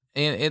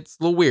it's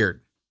a little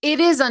weird. It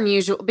is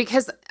unusual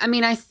because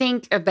I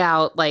think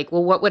about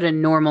what would a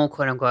normal,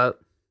 quote unquote,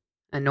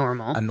 a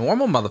normal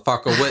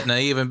motherfucker wouldn't have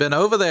even been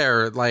over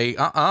there.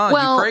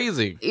 Well, you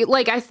crazy.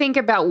 I think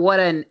about what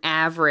an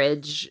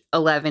average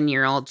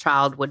 11-year-old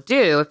child would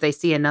do if they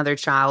see another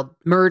child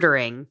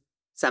murdering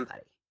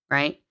somebody,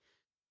 right?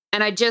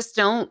 And I just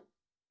don't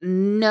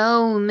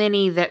know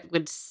many that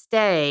would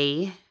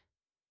stay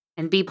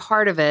and be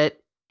part of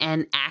it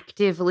and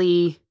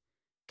actively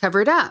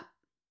cover it up,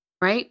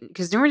 right?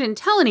 Because Norma didn't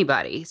tell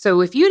anybody.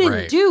 So if you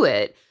didn't do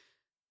it,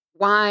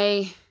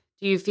 why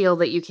do you feel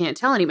that you can't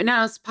tell anybody?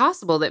 Now, it's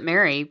possible that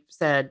Mary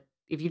said,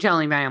 if you tell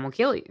anybody, I'm going to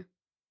kill you.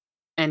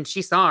 And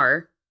she saw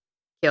her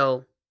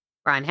kill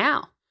Brian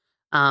Howe.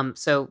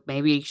 So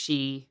maybe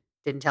she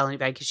didn't tell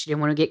anybody because she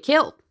didn't want to get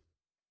killed.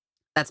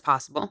 That's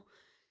possible.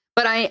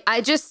 But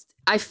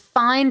I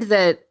find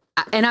that,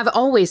 and I've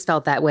always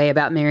felt that way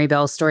about Mary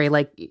Bell's story. A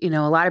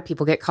lot of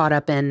people get caught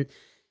up in,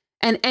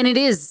 and it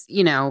is,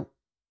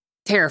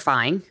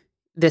 terrifying.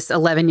 This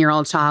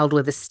 11-year-old child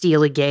with a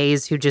steely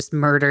gaze who just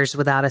murders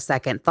without a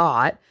second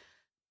thought.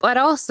 But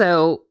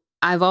also,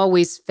 I've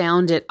always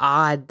found it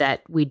odd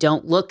that we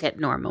don't look at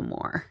Norma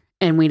more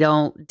and we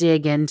don't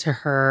dig into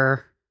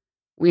her.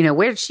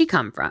 Where did she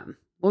come from?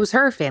 What was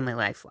her family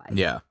life like?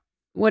 Yeah.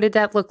 What did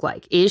that look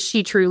like? Is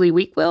she truly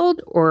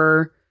weak-willed,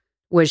 or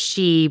was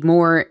she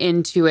more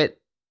into it?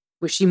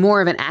 Was she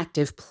more of an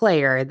active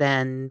player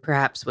than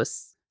perhaps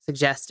was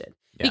suggested?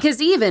 Yeah.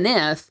 Because even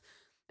if,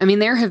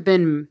 there have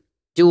been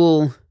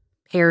dual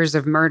pairs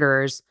of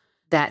murderers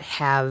that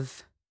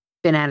have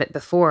been at it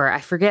before. I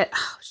forget.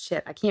 Oh,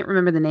 shit. I can't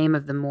remember the name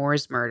of the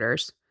Moores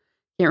murders.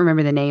 Can't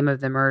remember the name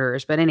of the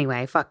murderers. But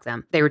anyway, fuck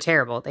them. They were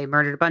terrible. They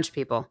murdered a bunch of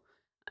people.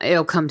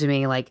 It'll come to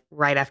me like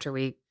right after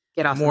we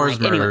get off Moore's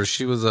the mic. murder. Anyway.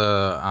 She was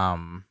a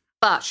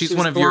Fuck, she's she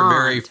one was of your blonde.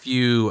 very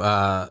few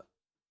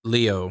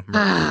Leo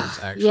murderers,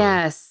 actually.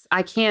 Yes,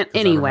 I can't. 'Cause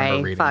I remember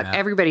Anyway, reading fuck. that.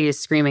 Everybody is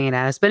screaming at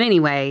us. But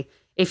anyway,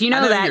 if you know,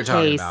 I know that who you're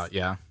talking case, about,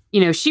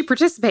 yeah. she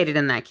participated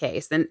in that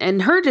case,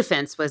 and her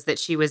defense was that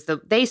she was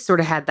they sort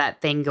of had that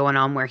thing going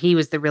on where he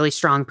was the really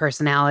strong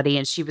personality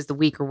and she was the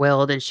weaker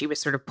willed, and she was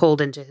sort of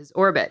pulled into his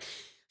orbit.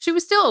 She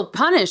was still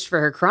punished for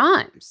her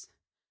crimes,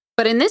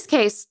 but in this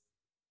case,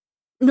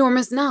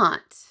 Norma's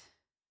not.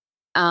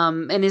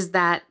 And is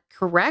that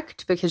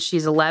correct? Because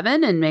she's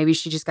 11 and maybe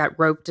she just got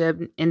roped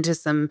into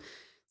some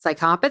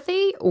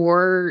psychopathy,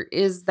 or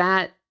is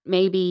that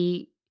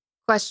maybe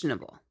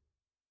questionable?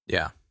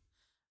 Yeah.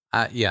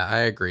 Yeah, I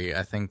agree.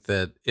 I think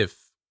that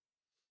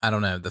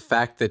the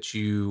fact that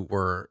you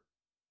were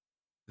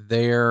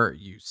there,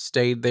 you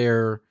stayed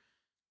there.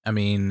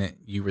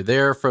 You were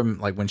there from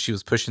like when she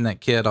was pushing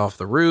that kid off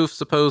the roof,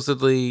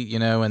 supposedly,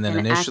 and then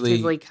initially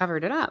actively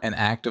covered it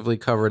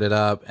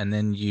up. and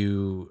then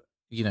you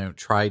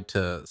tried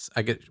to,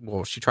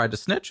 she tried to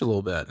snitch a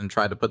little bit and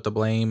tried to put the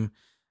blame,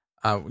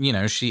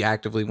 she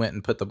actively went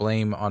and put the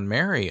blame on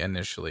Mary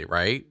initially,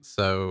 right?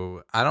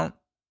 So I don't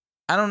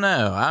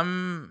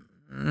know.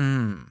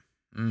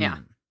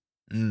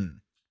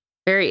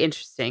 Very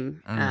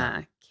interesting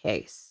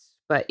case.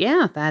 But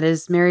yeah, that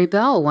is Mary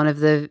Bell, one of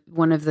the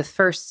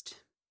first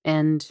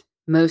and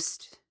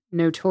most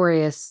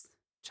notorious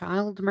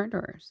child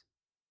murderers.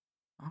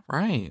 All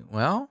right.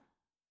 Well,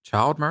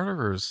 child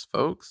murderers,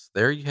 folks.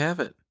 There you have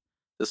it.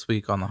 This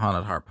week on the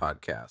Haunted Heart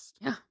podcast.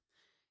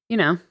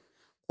 Yeah.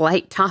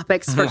 Light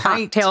topics for Light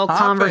cocktail topics.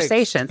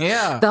 conversations.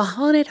 Yeah. The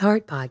Haunted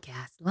Heart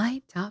podcast.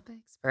 Light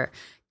topics for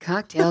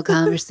cocktail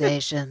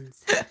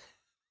conversations.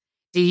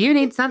 Do you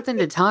need something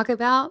to talk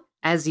about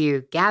as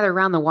you gather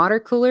around the water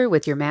cooler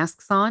with your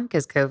masks on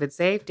because COVID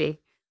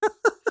safety?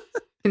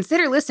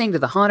 Consider listening to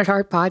the Haunted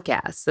Heart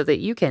podcast so that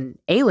you can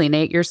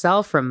alienate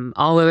yourself from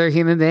all other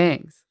human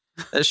beings.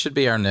 That should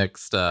be our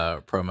next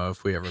promo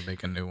if we ever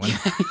make a new one.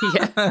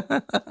 Yeah.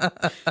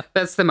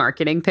 That's the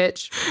marketing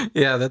pitch.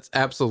 Yeah, that's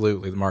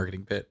absolutely the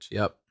marketing pitch.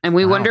 Yep. And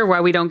we Wow. wonder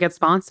why we don't get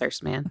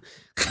sponsors, man.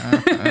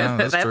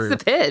 That's That's true. the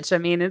pitch.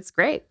 It's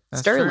great.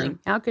 That's Sterling. true.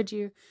 How could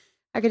you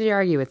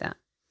argue with that?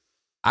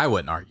 I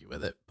wouldn't argue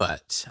with it,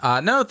 but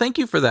no, thank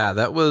you for that.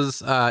 That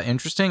was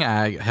interesting.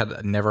 I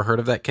had never heard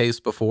of that case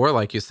before.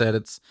 Like you said,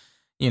 it's,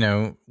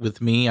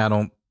 with me, I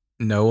don't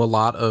know a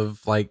lot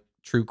of like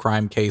true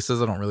crime cases.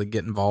 I don't really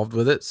get involved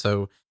with it.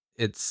 So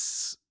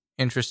it's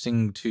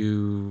interesting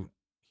to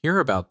hear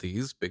about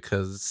these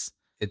because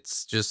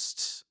it's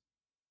just,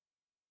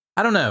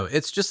 I don't know.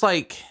 It's just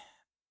like,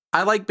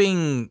 I like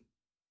being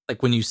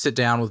like when you sit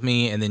down with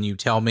me and then you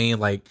tell me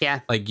like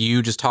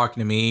you just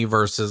talking to me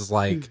versus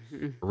like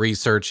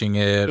researching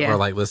it or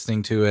like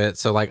listening to it.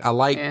 So like I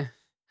like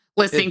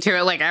listening to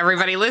it like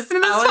everybody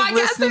listening to this I like podcast.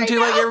 listening right to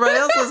now. like everybody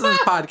else listens to this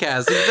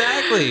podcast.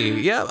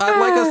 Exactly. Yeah. I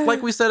like us,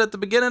 like we said at the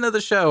beginning of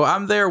the show,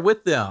 I'm there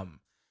with them.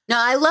 No,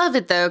 I love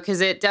it though,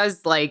 because it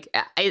does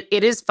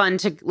it is fun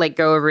to like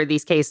go over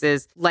these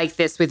cases like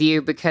this with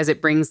you because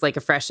it brings like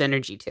a fresh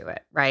energy to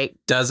it, right?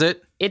 Does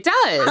it? It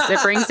does.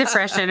 It brings a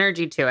fresh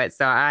energy to it.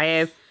 So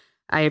I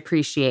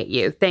appreciate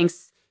you.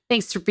 Thanks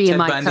for being Ted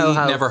my Bundy,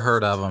 co-host. never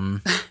heard of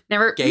him.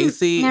 Never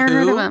Gacy, never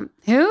heard of him.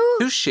 Who?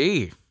 Who's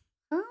she?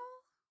 Who?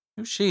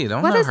 Who's she?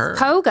 Don't What know is her.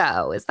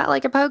 pogo? Is that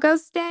like a pogo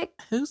stick?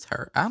 Who's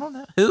her? I don't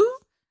know. Who?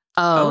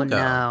 Oh Pogo.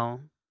 no.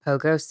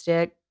 Pogo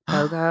stick.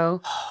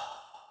 Pogo.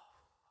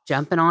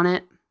 Jumping on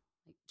it.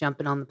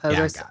 Jumping on the pogo.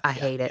 Yeah, stick. I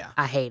hate it. yeah.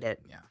 I hate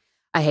it. Yeah.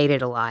 I hate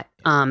it a lot.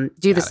 Do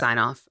the Got it. sign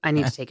off. I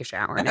need to take a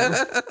shower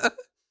now.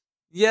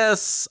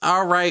 Yes.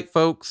 All right,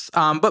 folks.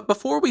 But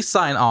before we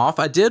sign off,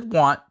 I did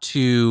want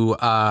to,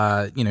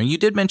 you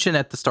did mention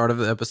at the start of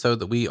the episode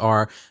that we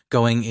are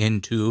going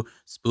into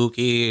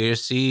spooky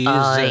season.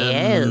 Oh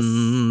yes.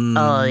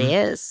 Oh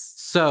yes.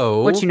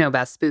 So, What you know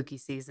about spooky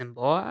season,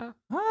 boy?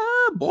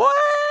 boy,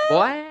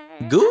 Boy.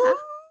 good.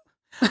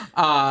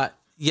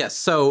 Yes.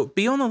 So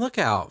be on the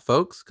lookout,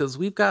 folks, because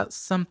we've got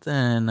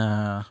something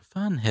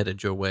fun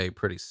headed your way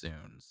pretty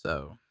soon.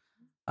 So.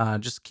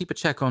 Just keep a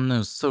check on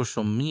those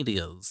social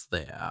medias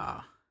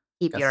there.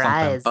 Keep Got your something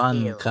eyes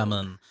fun peeled.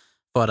 coming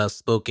for the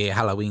spooky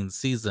Halloween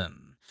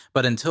season.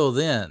 But until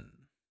then,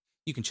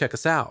 you can check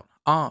us out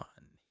on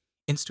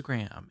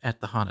Instagram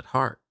at The Haunted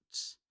Heart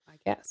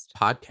Podcast.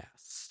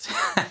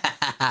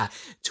 Podcast,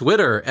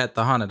 Twitter at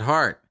The Haunted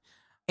Heart,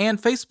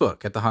 and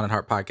Facebook at the Haunted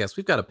Heart Podcast.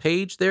 We've got a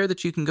page there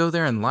that you can go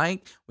there and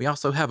like. We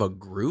also have a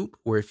group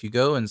where if you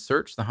go and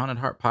search the Haunted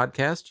Heart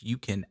Podcast, you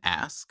can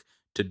ask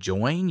to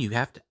join. You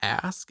have to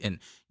ask. And,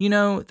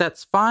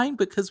 that's fine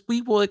because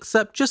we will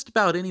accept just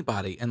about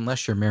anybody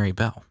unless you're Mary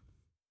Bell.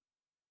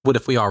 What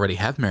if we already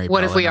have Mary Bell?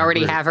 What if we already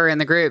group? have her in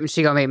the group and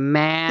she going to be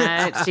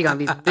mad? She going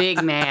to be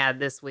big mad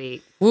this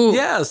week. Ooh.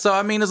 Yeah. So,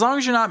 as long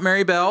as you're not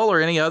Mary Bell or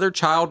any other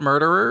child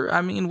murderer,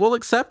 we'll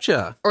accept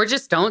you. Or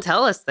just don't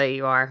tell us that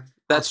you are.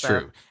 That's also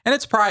true. And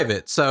it's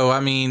private. So,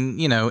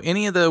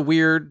 any of the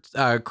weird,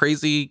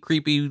 crazy,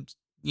 creepy,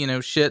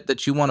 shit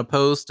that you want to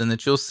post and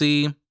that you'll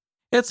see,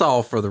 it's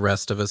all for the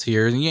rest of us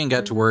here. You ain't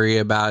got to worry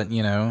about,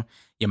 your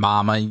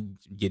mama,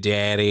 your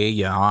daddy,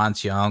 your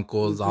aunts, your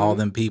uncles, all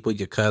them people,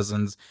 your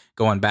cousins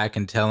going back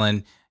and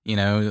telling,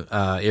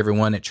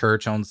 everyone at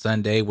church on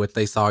Sunday what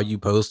they saw you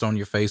post on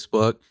your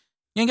Facebook.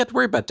 You ain't got to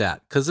worry about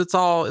that because it's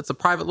a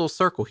private little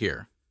circle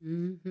here.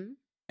 Mm-hmm.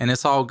 And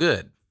it's all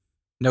good.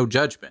 No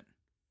judgment.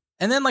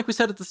 And then, like we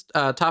said at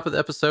the top of the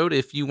episode,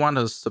 if you want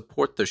to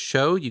support the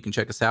show, you can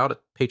check us out at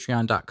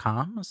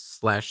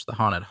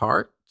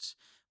patreon.com/thehauntedheart.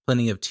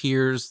 Plenty of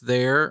tiers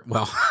there.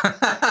 Well, yeah,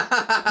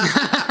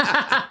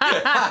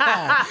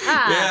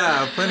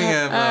 plenty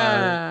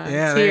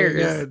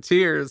of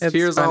tiers.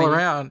 Tears all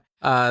around.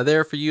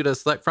 There for you to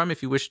select from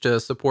if you wish to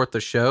support the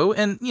show.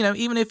 And,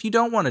 even if you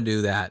don't want to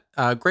do that,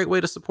 a great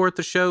way to support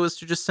the show is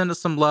to just send us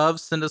some love,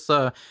 send us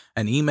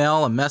an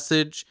email, a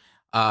message,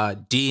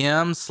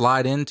 DM,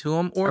 slide into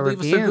them, or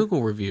leave us a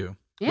Google review.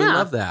 Yeah. We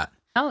love that.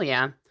 Hell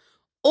yeah.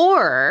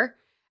 Or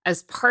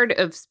as part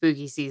of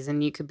spooky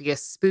season, you could be a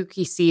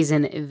spooky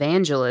season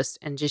evangelist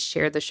and just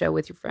share the show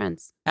with your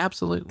friends.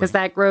 Absolutely. Because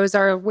that grows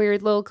our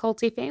weird little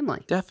culty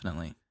family.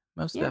 Definitely.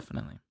 Most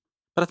definitely.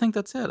 But I think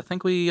that's it. I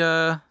think we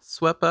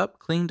swept up,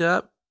 cleaned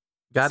up,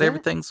 got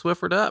everything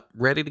Swiffered up,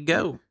 ready to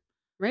go.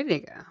 Ready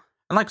to go.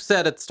 And like I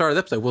said at the start of the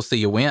episode, we'll see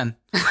you win.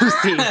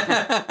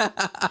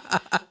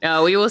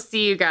 No, we will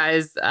see you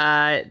guys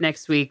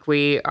next week.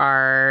 We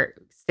are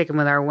sticking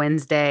with our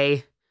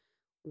Wednesday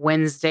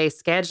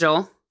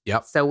schedule.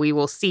 Yep. So we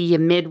will see you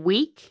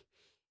midweek.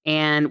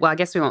 And, well, I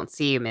guess we won't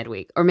see you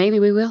midweek. Or maybe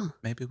we will.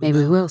 Maybe we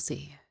will see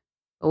you.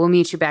 But we'll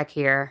meet you back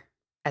here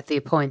at the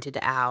appointed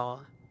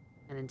hour.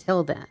 And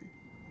until then,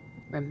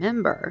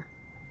 remember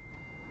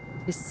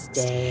to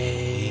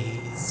stay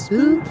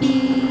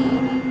spooky.